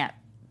he can't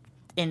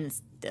in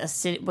a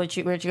city. Where'd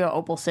you go?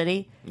 Opal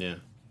City. Yeah.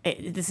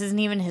 This isn't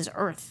even his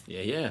Earth.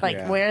 Yeah.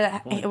 Like,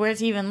 where's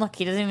he even look?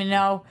 He doesn't even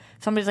know.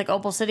 Somebody's like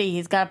Opal City,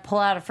 he's got to pull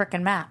out a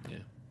freaking map. Yeah.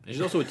 And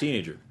she's also a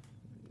teenager.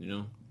 You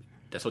know,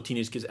 that's how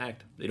teenage kids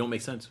act. They don't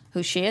make sense.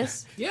 Who she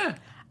is? Yeah.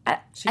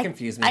 She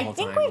confused me the whole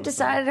time. I think we've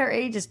decided her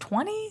age is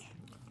 20.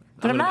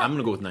 But I'm going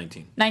to go with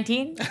 19.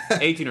 19?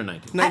 18 or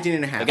 19. 19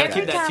 and a half.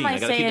 Every that time teen. I I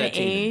gotta say keep an that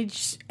teen.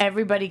 age,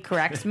 everybody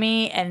corrects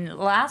me. And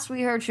last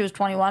we heard she was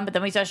 21, but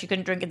then we saw she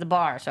couldn't drink at the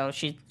bar. So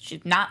she's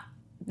not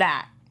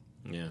that.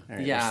 Yeah. All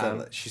right,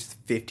 Yeah. she's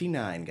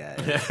 59, guys.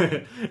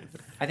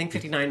 I think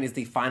 59 is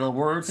the final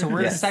word, so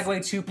we're going to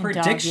segue to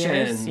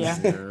predictions. Yeah.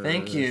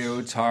 Thank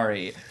you,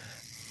 Tari.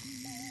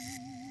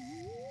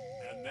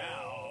 And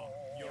now,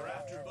 your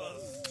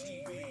AfterBuzz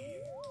TV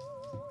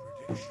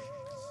predictions.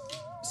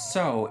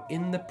 So,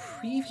 in the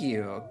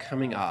preview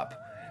coming up,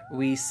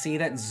 we see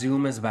that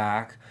Zoom is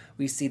back.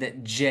 We see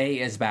that Jay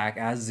is back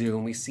as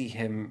Zoom. We see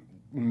him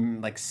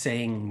like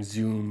saying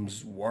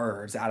Zoom's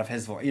words out of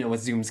his voice,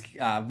 with Zoom's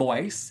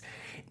voice.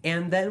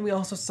 And then we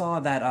also saw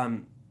that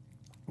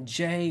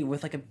Jay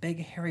with like a big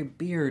hairy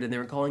beard, and they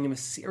were calling him a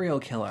serial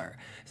killer.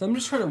 So I'm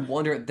just trying to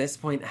wonder at this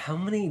point, how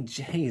many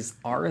Jays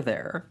are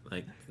there?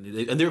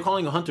 And they're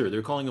calling him Hunter.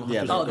 They're calling him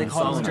Hunter. Yeah, Oh, they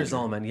call him Hunter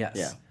Zolman. Zolman, yes.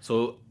 Yeah.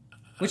 So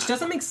Which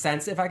doesn't make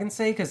sense, if I can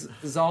say, because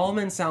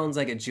Zolman sounds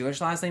like a Jewish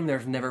last name.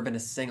 There's never been a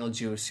single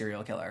Jewish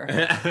serial killer.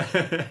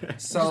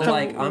 So,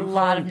 like, a I'm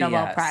lot of calling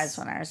Nobel BS. Prize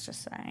winners,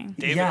 just saying.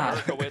 David Yeah.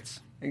 Berkowitz.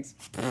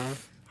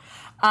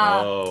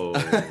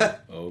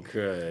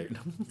 okay.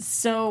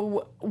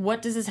 So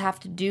what does this have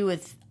to do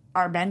with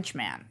our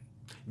benchman?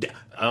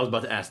 I was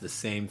about to ask the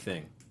same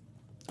thing.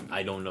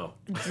 I don't know.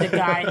 The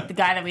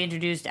guy that we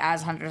introduced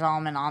as Hunter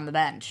Zolman on the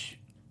bench,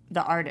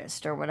 the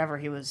artist or whatever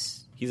he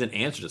was. He's an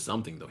answer to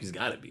something, though. He's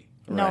got to be.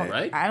 No,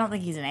 Right? I don't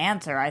think he's an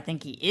answer. I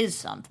think he is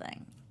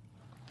something.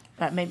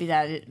 But maybe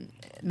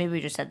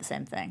we just said the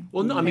same thing.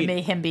 Well, no, I mean-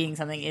 maybe him being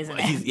something is an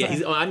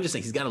answer. I'm just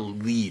saying he's got to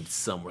lead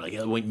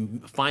somewhere.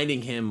 Like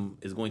finding him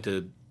is going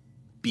to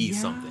be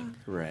something.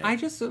 Right. I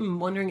just am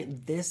wondering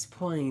at this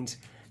point,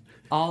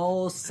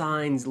 all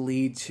signs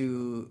lead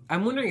to.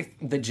 I'm wondering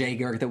if the Jay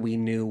Garrick that we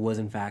knew was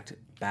in fact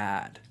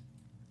bad.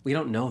 We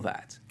don't know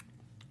that.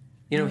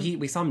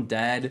 We saw him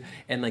dead,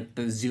 and like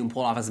the Zoom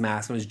pulled off his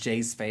mask and it was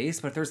Jay's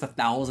face. But if there's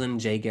 1,000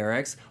 Jay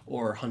Garricks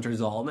or Hunter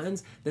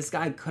Zolmans, this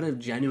guy could have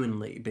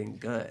genuinely been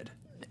good.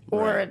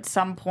 Or at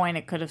some point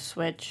it could have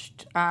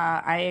switched.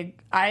 I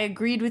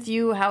agreed with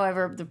you.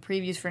 However, the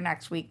previews for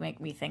next week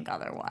make me think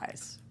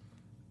otherwise.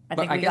 I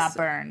think we got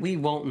burned. We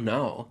won't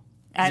know.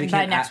 'Cause we And by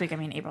can't next week, I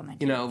mean April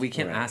 19th. we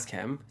can't ask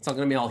him. It's all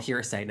going to be all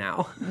hearsay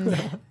now.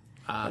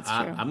 That's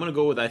true. I'm going to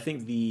go with I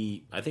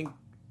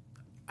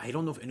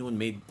don't know if anyone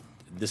made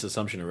this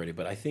assumption already,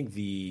 but I think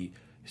the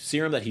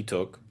serum that he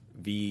took,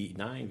 V9,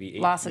 V8,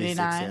 Velocity V6,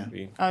 9.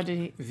 yeah. Oh,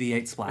 did he?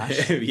 V8 Splash.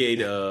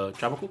 V8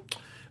 tropical,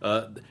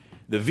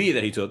 the V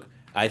that he took,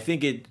 I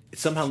think it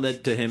somehow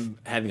led to him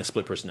having a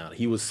split personality.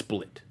 He was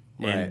split,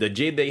 Right. and the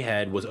J they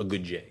had was a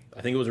good J.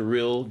 I think it was a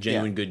real,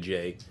 genuine good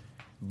J.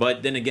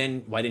 But then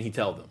again, why didn't he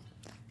tell them?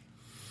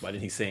 Why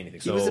didn't he say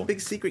anything? He was a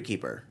big secret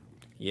keeper.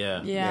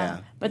 Yeah. Yeah. Yeah.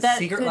 But that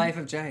Secret could- Life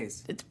of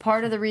Jays. it's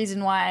part of the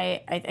reason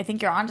why I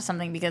think you're onto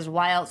something, because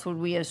why else would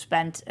we have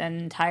spent an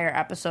entire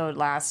episode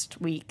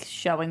last week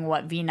showing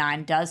what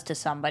V9 does to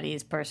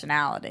somebody's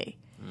personality?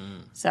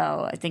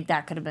 So I think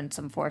that could have been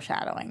some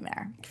foreshadowing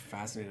there.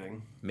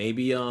 Fascinating.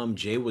 Maybe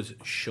Jay was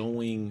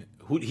showing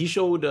he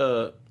showed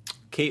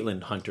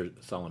Caitlin Hunter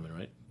Solomon,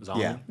 right? Zolman?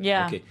 Yeah.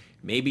 Yeah. Okay.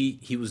 Maybe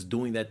he was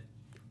doing that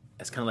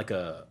as kind of like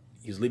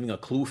he was leaving a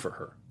clue for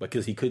her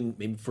because he couldn't.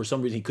 Maybe for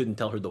some reason he couldn't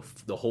tell her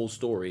the whole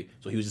story,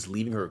 so he was just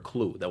leaving her a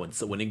clue that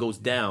when it goes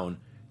down,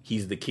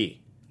 he's the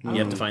key. You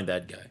have to find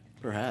that guy.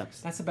 Perhaps.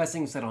 That's the best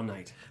thing you said all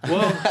night.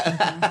 Well,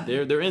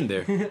 they're in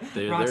there.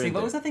 They're Roxy, in what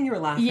there. was that thing you were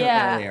laughing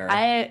at earlier?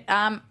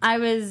 I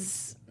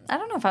I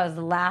don't know if I was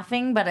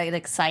laughing, but it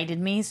excited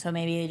me. So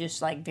maybe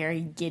just like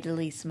very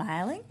giddily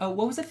smiling. Oh,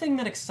 what was the thing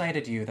that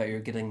excited you that you're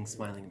getting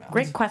smiling about?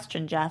 Great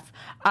question, Jeff.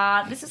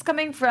 This is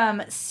coming from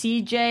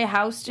CJ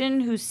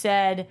Houston, who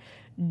said,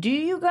 do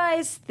you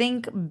guys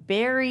think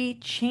Barry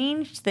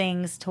changed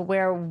things to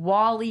where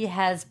Wally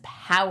has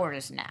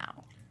powers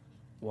now?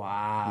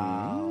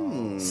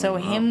 Wow. So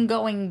him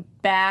going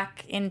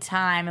back in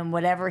time and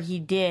whatever he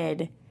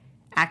did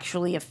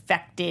actually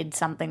affected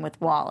something with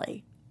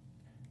Wally.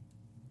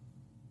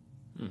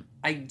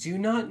 I do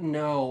not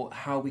know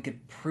how we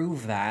could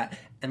prove that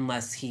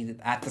unless he,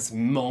 at this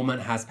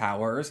moment, has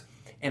powers.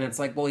 And it's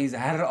like, well, he's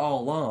had it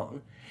all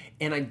along.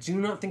 And I do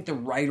not think the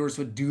writers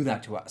would do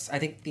that to us. I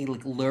think the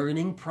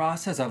learning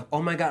process of,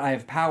 oh my god, I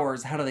have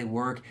powers, how do they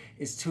work,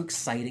 is too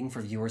exciting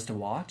for viewers to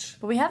watch.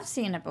 But we have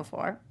seen it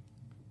before.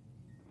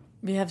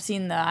 We have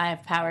seen the I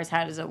have powers,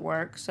 how does it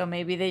work? So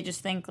maybe they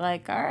just think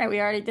like, all right, we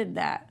already did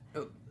that.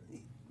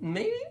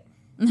 Maybe?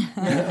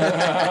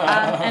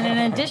 And in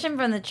addition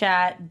from the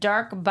chat,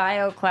 Dark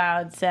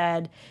BioCloud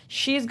said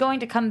she's going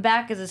to come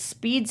back as a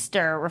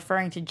speedster,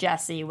 referring to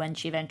Jessie when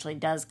she eventually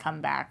does come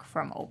back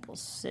from Opal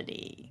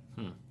City.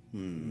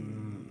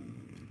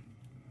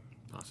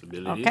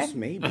 Possibilities. Okay.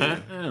 Maybe. I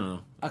don't know.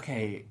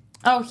 Okay.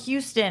 Oh,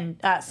 Houston.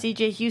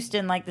 CJ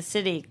Houston, like the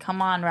city.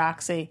 Come on,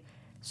 Roxy.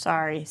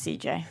 Sorry,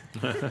 CJ.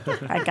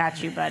 I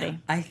got you, buddy.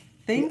 I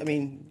think... I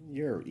mean,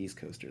 you're an East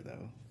Coaster,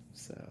 though.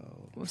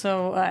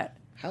 So what?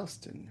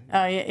 Houston.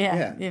 Oh,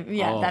 yeah.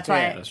 Oh, That's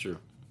why. That's true.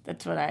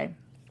 That's what I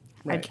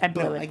Right.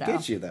 blew No, it, I though.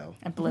 get you, though.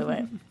 I blew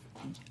it.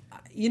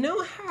 You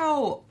know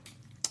how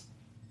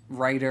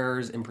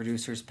writers and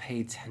producers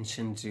pay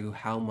attention to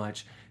how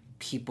much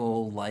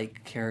people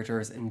like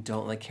characters and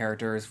don't like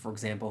characters? For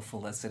example,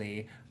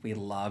 Felicity, we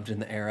loved in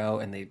The Arrow,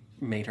 and they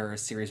made her a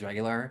series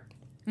regular.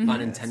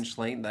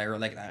 Unintentionally. They were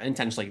like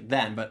intentionally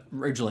then, but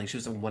originally she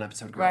was a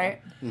one-episode girl.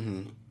 Right.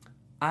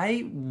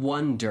 I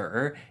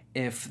wonder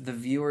if the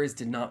viewers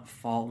did not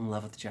fall in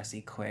love with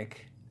Jessie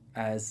Quick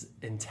as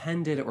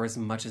intended or as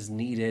much as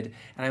needed,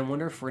 and I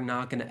wonder if we're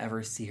not going to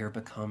ever see her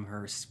become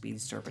her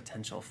speedster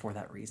potential for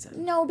that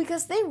reason. No,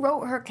 because they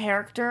wrote her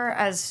character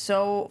as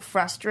so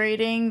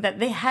frustrating that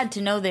they had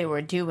to know they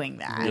were doing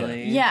that.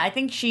 Really? Yeah, I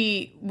think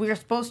we're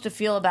supposed to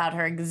feel about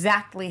her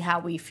exactly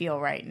how we feel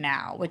right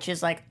now, which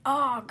is like,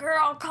 oh,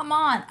 girl, come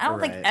on. I don't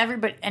think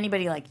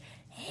anybody like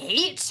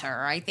hates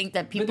her. I think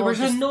that people But we're are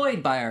just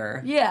annoyed by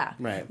her. Yeah.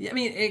 Right. I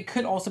mean, it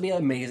could also be an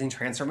amazing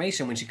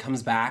transformation when she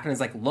comes back and is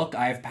like, look,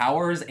 I have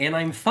powers and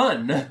I'm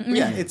fun.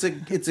 Yeah, it's a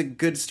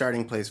good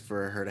starting place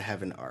for her to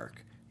have an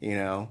arc, you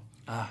know?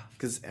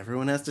 Because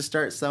everyone has to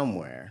start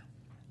somewhere.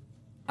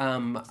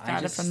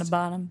 Started from the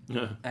bottom.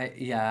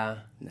 Yeah.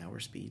 Now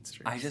we're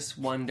speedsters. I just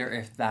wonder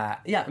if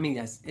that... Yeah, I mean,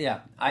 yes. Yeah.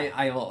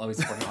 I will always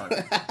support an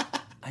arc.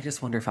 I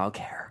just wonder if I'll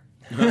care.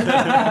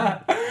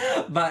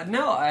 But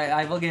no,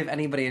 I will give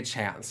anybody a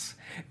chance.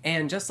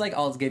 And just like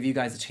I'll give you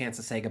guys a chance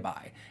to say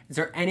goodbye. Is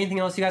there anything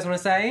else you guys want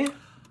to say?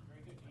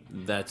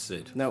 That's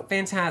it. No.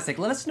 Fantastic.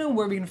 Let us know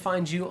where we can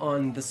find you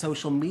on the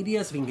social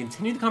media so we can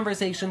continue the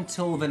conversation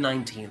till the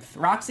 19th.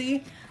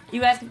 Roxy? You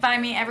guys can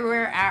find me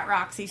everywhere at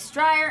Roxy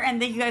Stryer, and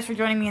thank you guys for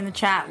joining me in the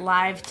chat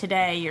live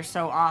today. You're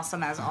so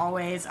awesome, as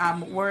always.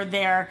 We're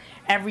there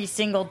every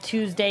single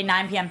Tuesday,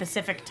 9 p.m.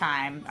 Pacific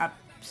time,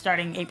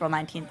 starting April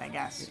 19th, I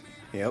guess.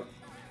 Yep.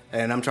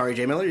 And I'm Tari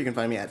J. Miller. You can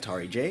find me at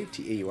Tari J,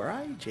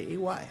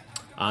 TAURIJAY.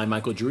 I'm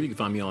Michael Drew. You can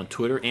find me on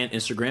Twitter and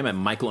Instagram at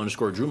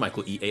Michael_Drew,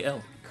 Michael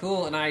EAL.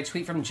 Cool, and I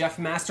tweet from Jeff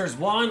Masters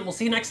 1. We'll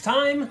see you next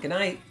time. Good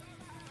night.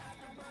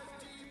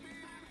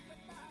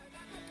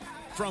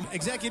 From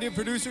executive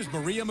producers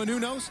Maria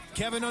Menounos,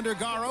 Kevin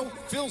Undergaro,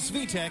 Phil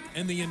Svitek,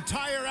 and the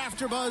entire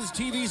AfterBuzz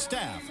TV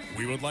staff,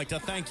 we would like to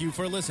thank you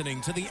for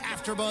listening to the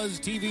AfterBuzz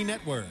TV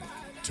network.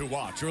 To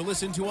watch or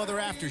listen to other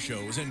after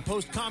shows and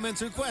post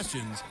comments or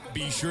questions,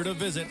 be sure to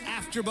visit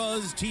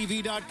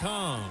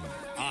AfterBuzzTV.com.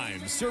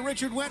 I'm Sir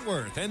Richard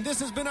Wentworth, and this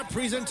has been a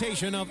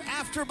presentation of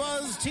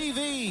AfterBuzz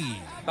TV.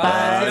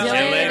 Bye. See you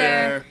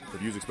later. The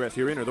views expressed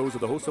herein are those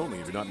of the hosts only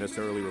and do not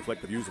necessarily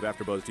reflect the views of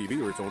AfterBuzz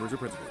TV or its owners or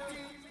principals.